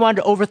 He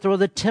wanted to overthrow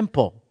the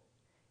temple.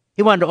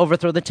 He wanted to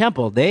overthrow the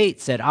temple. They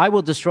said, I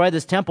will destroy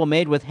this temple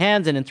made with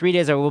hands, and in 3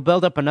 days I will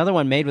build up another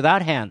one made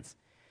without hands.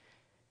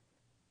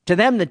 To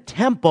them, the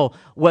temple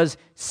was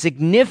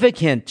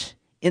significant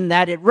in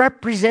that it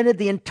represented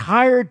the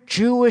entire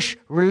Jewish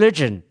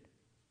religion.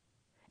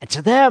 And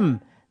to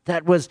them,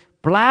 that was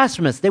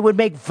blasphemous. They would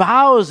make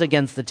vows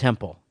against the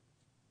temple.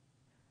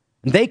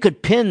 And they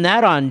could pin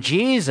that on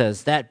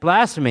Jesus, that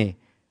blasphemy.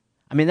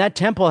 I mean, that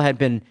temple had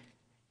been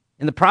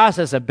in the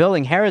process of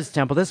building Herod's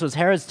temple. This was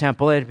Herod's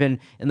temple. It had been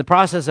in the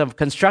process of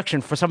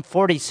construction for some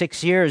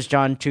 46 years,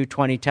 John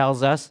 2:20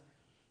 tells us.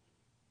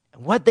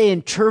 What they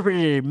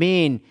interpreted it to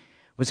mean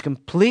was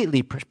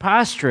completely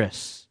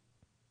preposterous.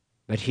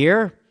 But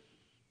here,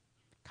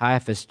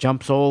 Caiaphas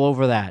jumps all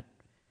over that.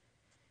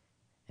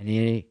 And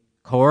he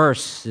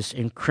coerced this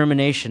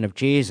incrimination of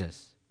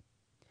Jesus.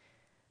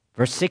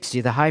 Verse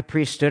 60, the high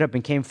priest stood up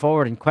and came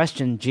forward and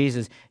questioned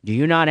Jesus, "Do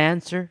you not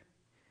answer?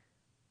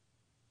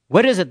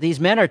 What is it? These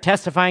men are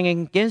testifying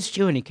against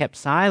you." And he kept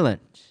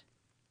silent.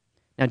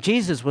 Now,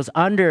 Jesus was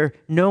under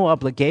no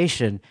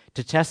obligation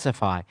to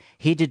testify.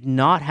 He did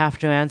not have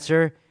to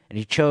answer, and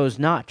he chose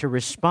not to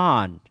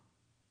respond.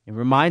 It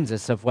reminds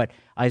us of what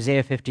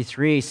Isaiah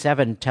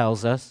 53:7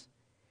 tells us.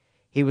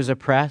 He was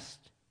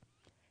oppressed,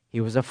 he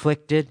was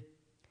afflicted,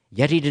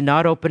 yet he did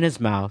not open his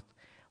mouth.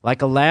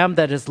 Like a lamb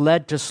that is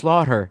led to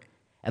slaughter,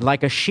 and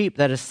like a sheep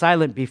that is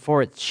silent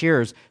before its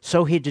shearers,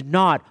 so he did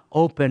not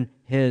open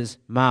his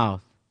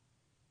mouth.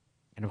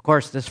 And of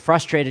course, this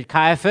frustrated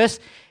Caiaphas.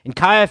 And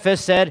Caiaphas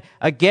said,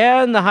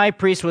 again, the high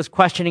priest was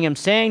questioning him,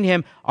 saying to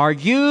him, "Are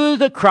you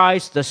the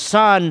Christ, the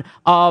Son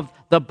of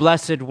the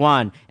Blessed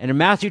One?" And in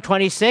Matthew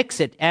 26,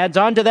 it adds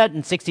on to that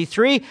in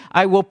 63,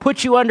 "I will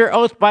put you under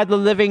oath by the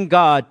living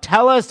God.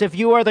 Tell us if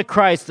you are the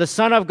Christ, the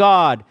Son of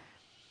God."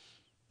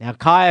 Now,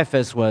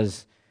 Caiaphas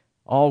was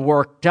all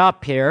worked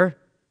up here.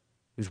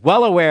 He was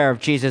well aware of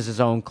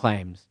Jesus' own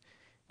claims.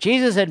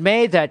 Jesus had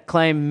made that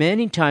claim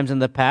many times in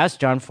the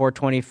past, John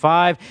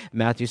 4:25,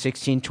 Matthew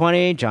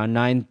 16:20, John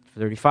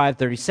 9:35,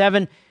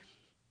 37.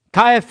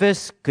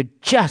 Caiaphas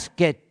could just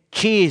get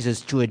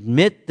Jesus to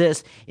admit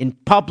this in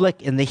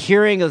public, in the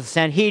hearing of the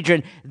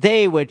Sanhedrin.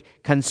 They would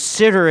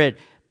consider it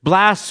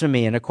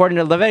blasphemy. And according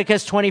to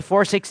Leviticus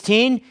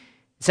 24:16, it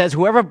says,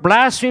 "Whoever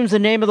blasphemes the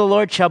name of the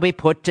Lord shall be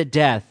put to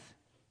death."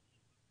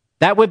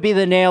 That would be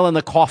the nail in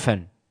the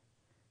coffin.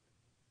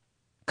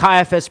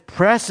 Caiaphas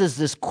presses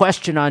this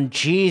question on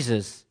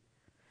Jesus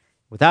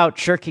without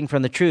shirking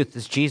from the truth.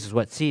 This Jesus,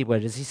 what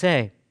does he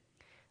say?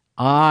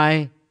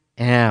 "I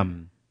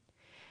am.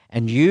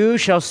 And you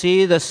shall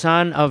see the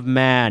Son of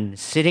Man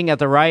sitting at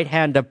the right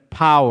hand of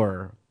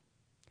power."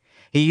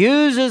 He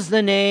uses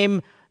the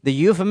name, the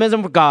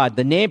euphemism of God,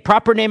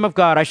 proper name of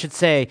God, I should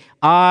say,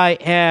 "I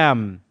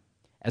am,"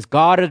 as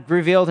God had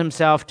revealed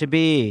himself to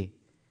be.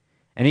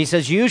 And he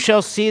says, "You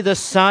shall see the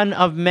Son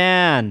of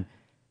Man,"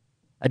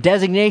 a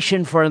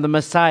designation for the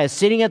Messiah,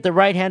 sitting at the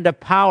right hand of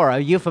power, a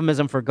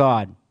euphemism for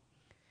God,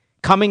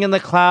 coming in the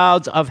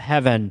clouds of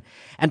heaven.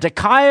 And to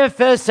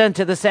Caiaphas and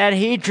to the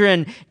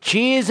Sanhedrin,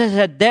 Jesus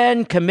had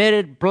then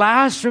committed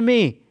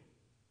blasphemy.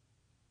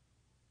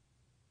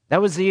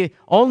 That was the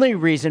only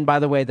reason, by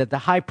the way, that the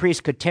high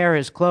priest could tear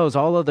his clothes.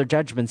 All other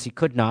judgments he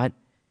could not.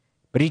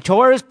 But he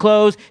tore his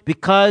clothes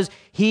because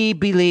he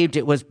believed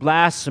it was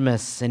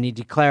blasphemous. And he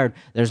declared,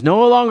 "There's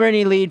no longer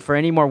any need for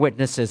any more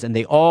witnesses." And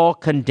they all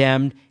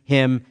condemned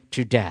him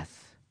to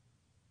death.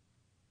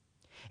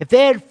 If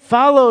they had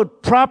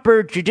followed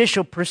proper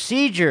judicial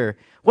procedure,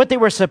 what they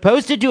were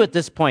supposed to do at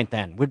this point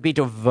then would be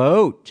to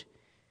vote.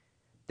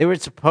 They were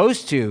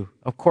supposed to,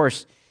 of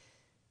course,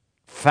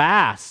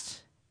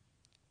 fast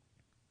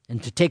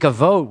and to take a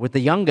vote with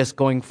the youngest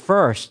going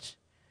first.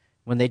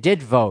 When they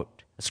did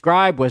vote, a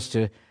scribe was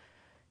to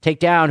take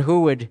down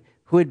who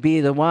would be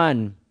the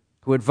one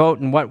who would vote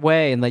in what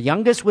way. And the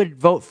youngest would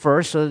vote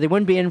first so that they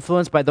wouldn't be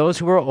influenced by those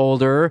who were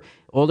older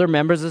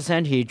members of the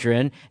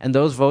Sanhedrin, and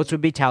those votes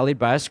would be tallied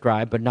by a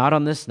scribe, but not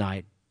on this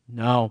night.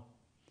 No.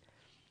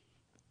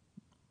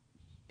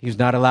 He was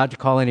not allowed to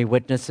call any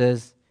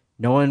witnesses.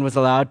 No one was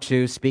allowed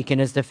to speak in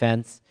his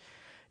defense.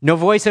 No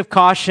voice of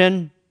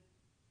caution.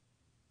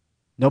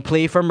 No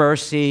plea for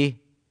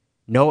mercy.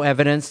 No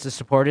evidence to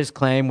support his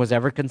claim was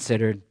ever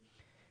considered.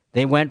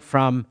 They went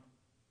from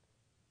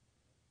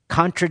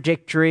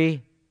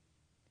contradictory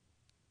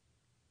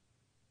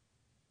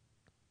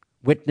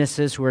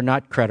witnesses who were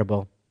not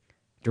credible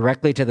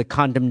directly to the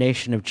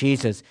condemnation of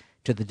Jesus,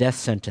 to the death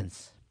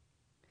sentence.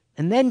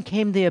 And then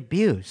came the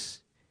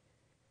abuse.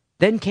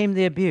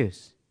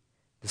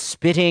 The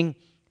spitting,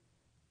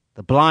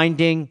 the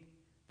blinding,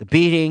 the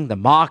beating, the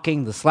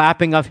mocking, the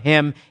slapping of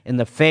him in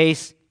the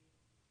face.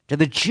 To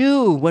the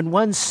Jew, when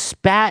one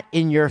spat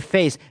in your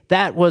face,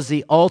 that was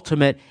the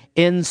ultimate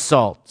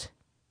insult.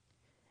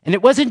 And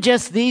it wasn't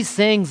just these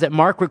things that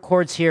Mark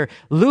records here.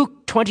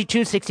 Luke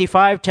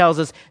 22:65 tells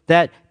us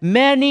that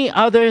many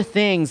other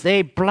things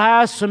they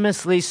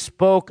blasphemously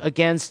spoke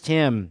against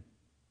him.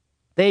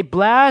 They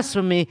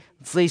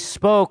blasphemously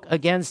spoke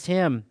against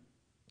him.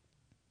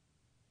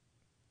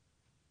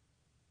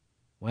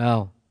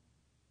 Well,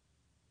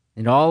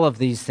 in all of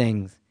these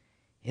things,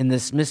 in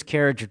this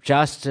miscarriage of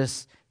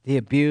justice, the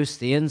abuse,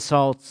 the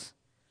insults,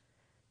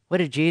 what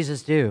did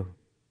Jesus do?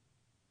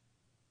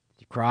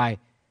 cry,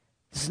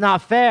 "This is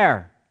not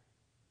fair.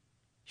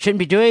 You shouldn't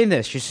be doing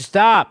this. You should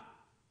stop."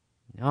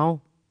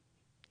 No,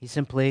 he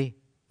simply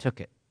took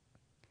it.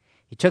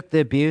 He took the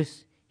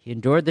abuse. He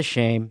endured the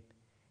shame.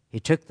 He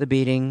took the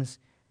beatings.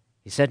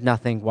 He said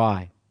nothing.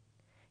 Why?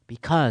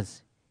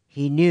 Because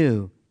he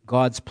knew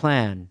God's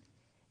plan.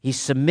 He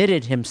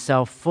submitted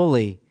himself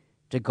fully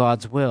to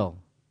God's will.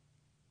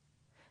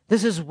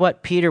 This is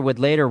what Peter would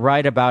later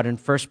write about in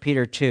 1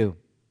 Peter 2.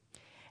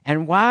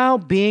 "And while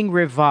being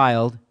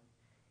reviled,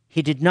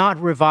 he did not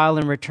revile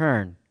in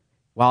return.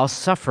 While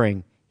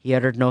suffering, he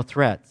uttered no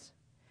threats,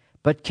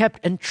 but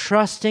kept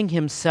entrusting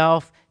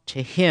himself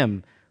to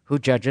him who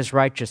judges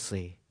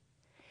righteously.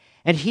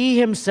 And he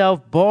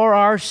himself bore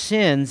our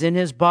sins in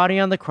his body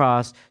on the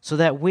cross, so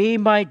that we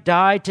might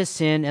die to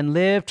sin and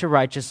live to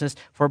righteousness,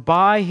 for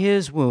by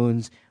his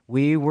wounds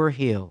we were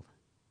healed."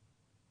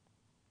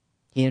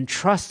 He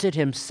entrusted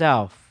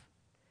himself.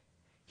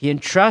 He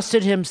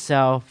entrusted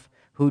himself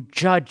who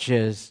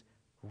judges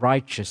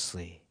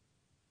righteously.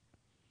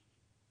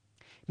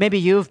 Maybe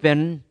you've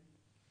been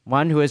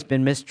one who has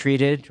been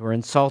mistreated or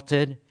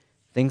insulted,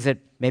 things that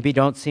maybe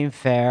don't seem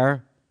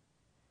fair.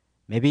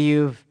 Maybe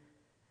you've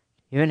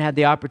even had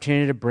the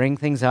opportunity to bring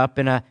things up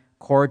in a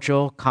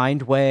cordial,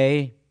 kind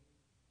way.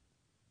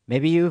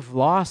 Maybe you've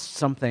lost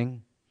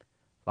something,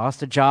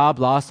 lost a job,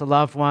 lost a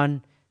loved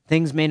one.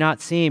 Things may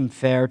not seem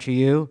fair to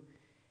you.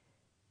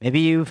 Maybe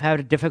you've had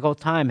a difficult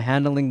time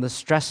handling the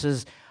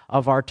stresses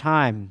of our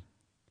time.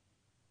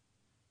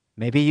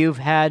 Maybe you've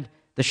had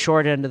the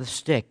short end of the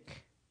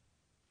stick.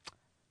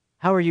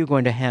 How are you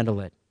going to handle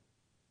it?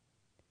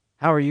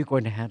 How are you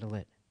going to handle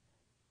it?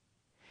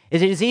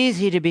 It is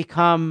easy to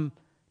become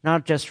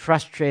not just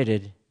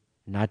frustrated,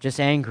 not just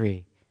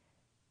angry.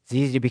 It's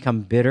easy to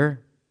become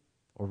bitter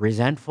or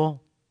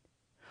resentful,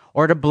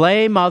 or to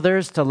blame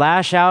others, to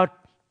lash out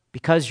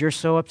because you're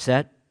so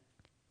upset,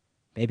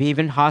 maybe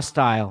even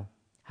hostile.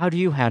 How do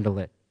you handle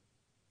it?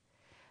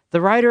 The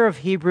writer of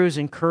Hebrews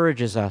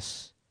encourages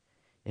us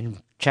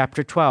in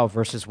chapter 12,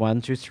 verses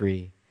 1 through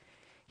 3.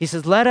 He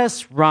says, "Let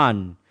us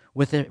run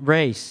with a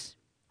race,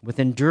 with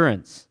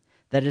endurance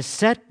that is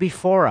set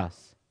before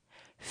us,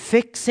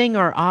 fixing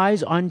our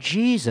eyes on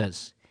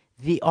Jesus,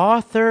 the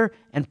author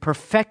and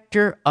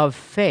perfecter of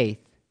faith,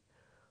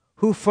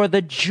 who for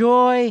the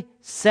joy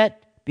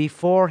set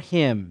before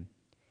him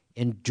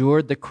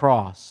endured the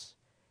cross,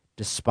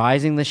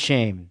 despising the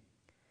shame,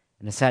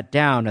 and has sat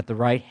down at the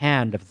right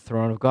hand of the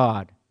throne of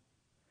God.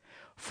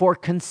 For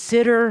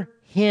consider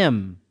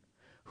him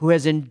who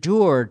has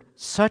endured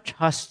such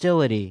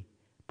hostility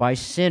by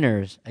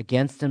sinners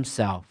against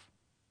himself,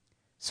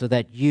 so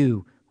that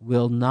you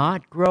will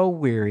not grow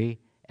weary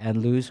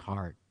and lose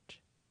heart."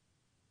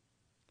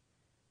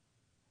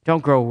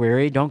 Don't grow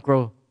weary. Don't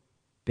grow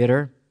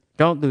bitter.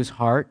 Don't lose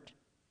heart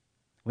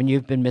when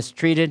you've been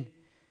mistreated,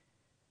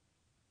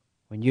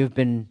 when you've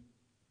been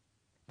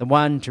the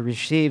one to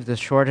receive the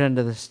short end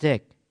of the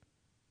stick.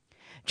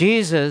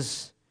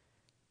 Jesus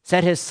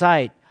set his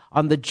sight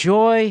on the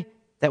joy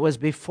that was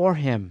before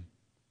him,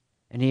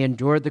 and he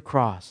endured the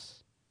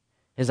cross.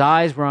 His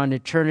eyes were on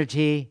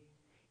eternity.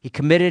 He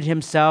committed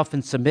himself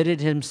and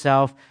submitted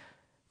himself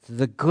to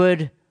the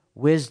good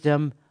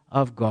wisdom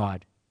of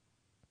God.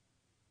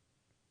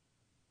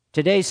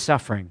 Today's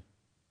suffering,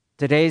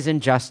 today's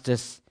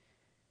injustice,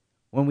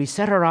 when we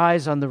set our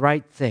eyes on the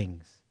right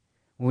things,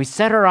 when we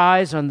set our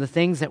eyes on the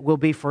things that will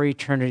be for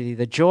eternity,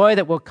 the joy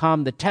that will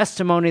come, the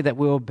testimony that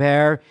we will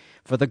bear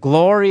for the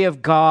glory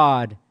of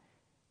God,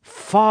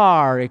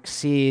 far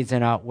exceeds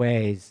and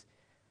outweighs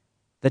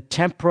the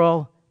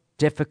temporal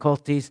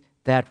difficulties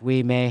that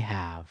we may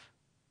have.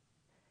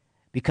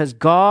 Because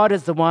God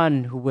is the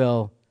one who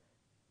will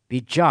be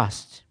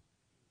just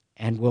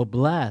and will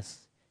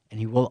bless and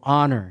he will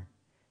honor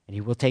and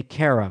he will take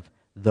care of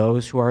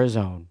those who are his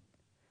own.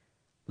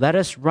 Let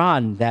us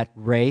run that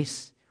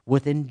race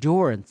with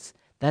endurance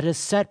that is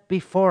set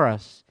before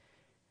us.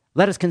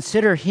 Let us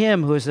consider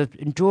him who has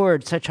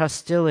endured such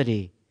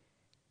hostility.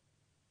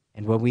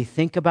 And when we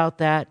think about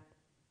that,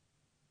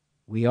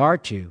 we are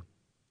to,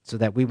 so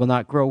that we will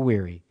not grow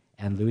weary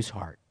and lose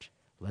heart.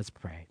 Let's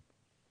pray.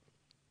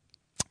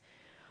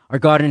 Our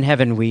God in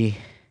heaven, we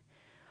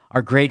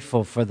are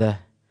grateful for the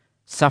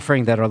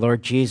suffering that our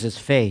Lord Jesus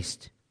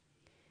faced,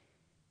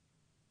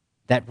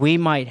 that we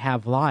might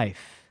have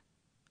life,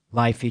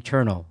 life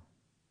eternal.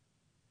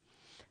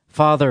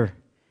 Father,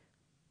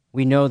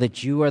 we know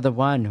that you are the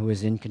one who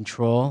is in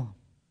control.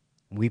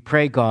 We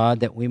pray, God,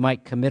 that we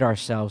might commit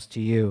ourselves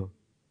to you.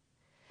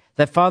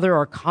 That, Father,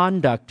 our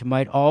conduct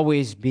might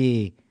always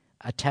be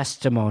a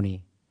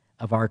testimony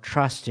of our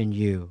trust in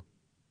you.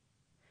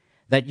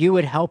 That you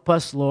would help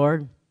us,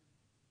 Lord,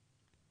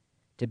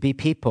 to be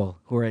people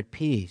who are at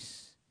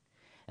peace.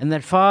 And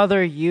that,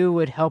 Father, you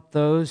would help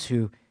those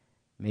who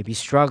may be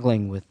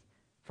struggling with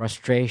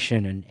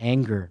frustration and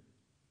anger,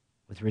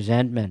 with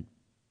resentment,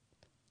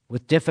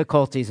 with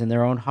difficulties in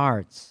their own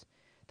hearts,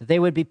 that they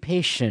would be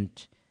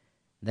patient,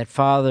 that,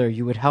 Father,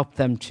 you would help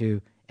them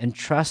to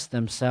entrust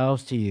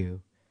themselves to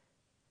you,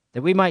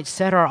 that we might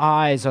set our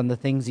eyes on the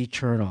things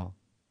eternal,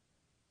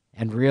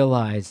 and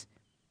realize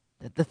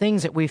that the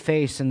things that we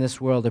face in this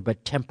world are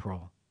but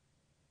temporal,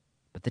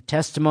 but the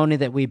testimony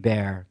that we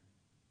bear,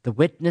 the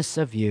witness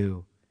of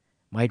you,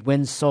 might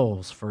win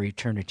souls for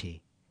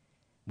eternity.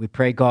 We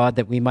pray, God,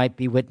 that we might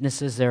be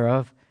witnesses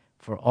thereof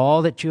for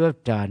all that you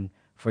have done,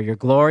 for your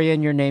glory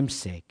and your name's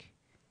sake.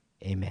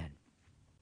 Amen.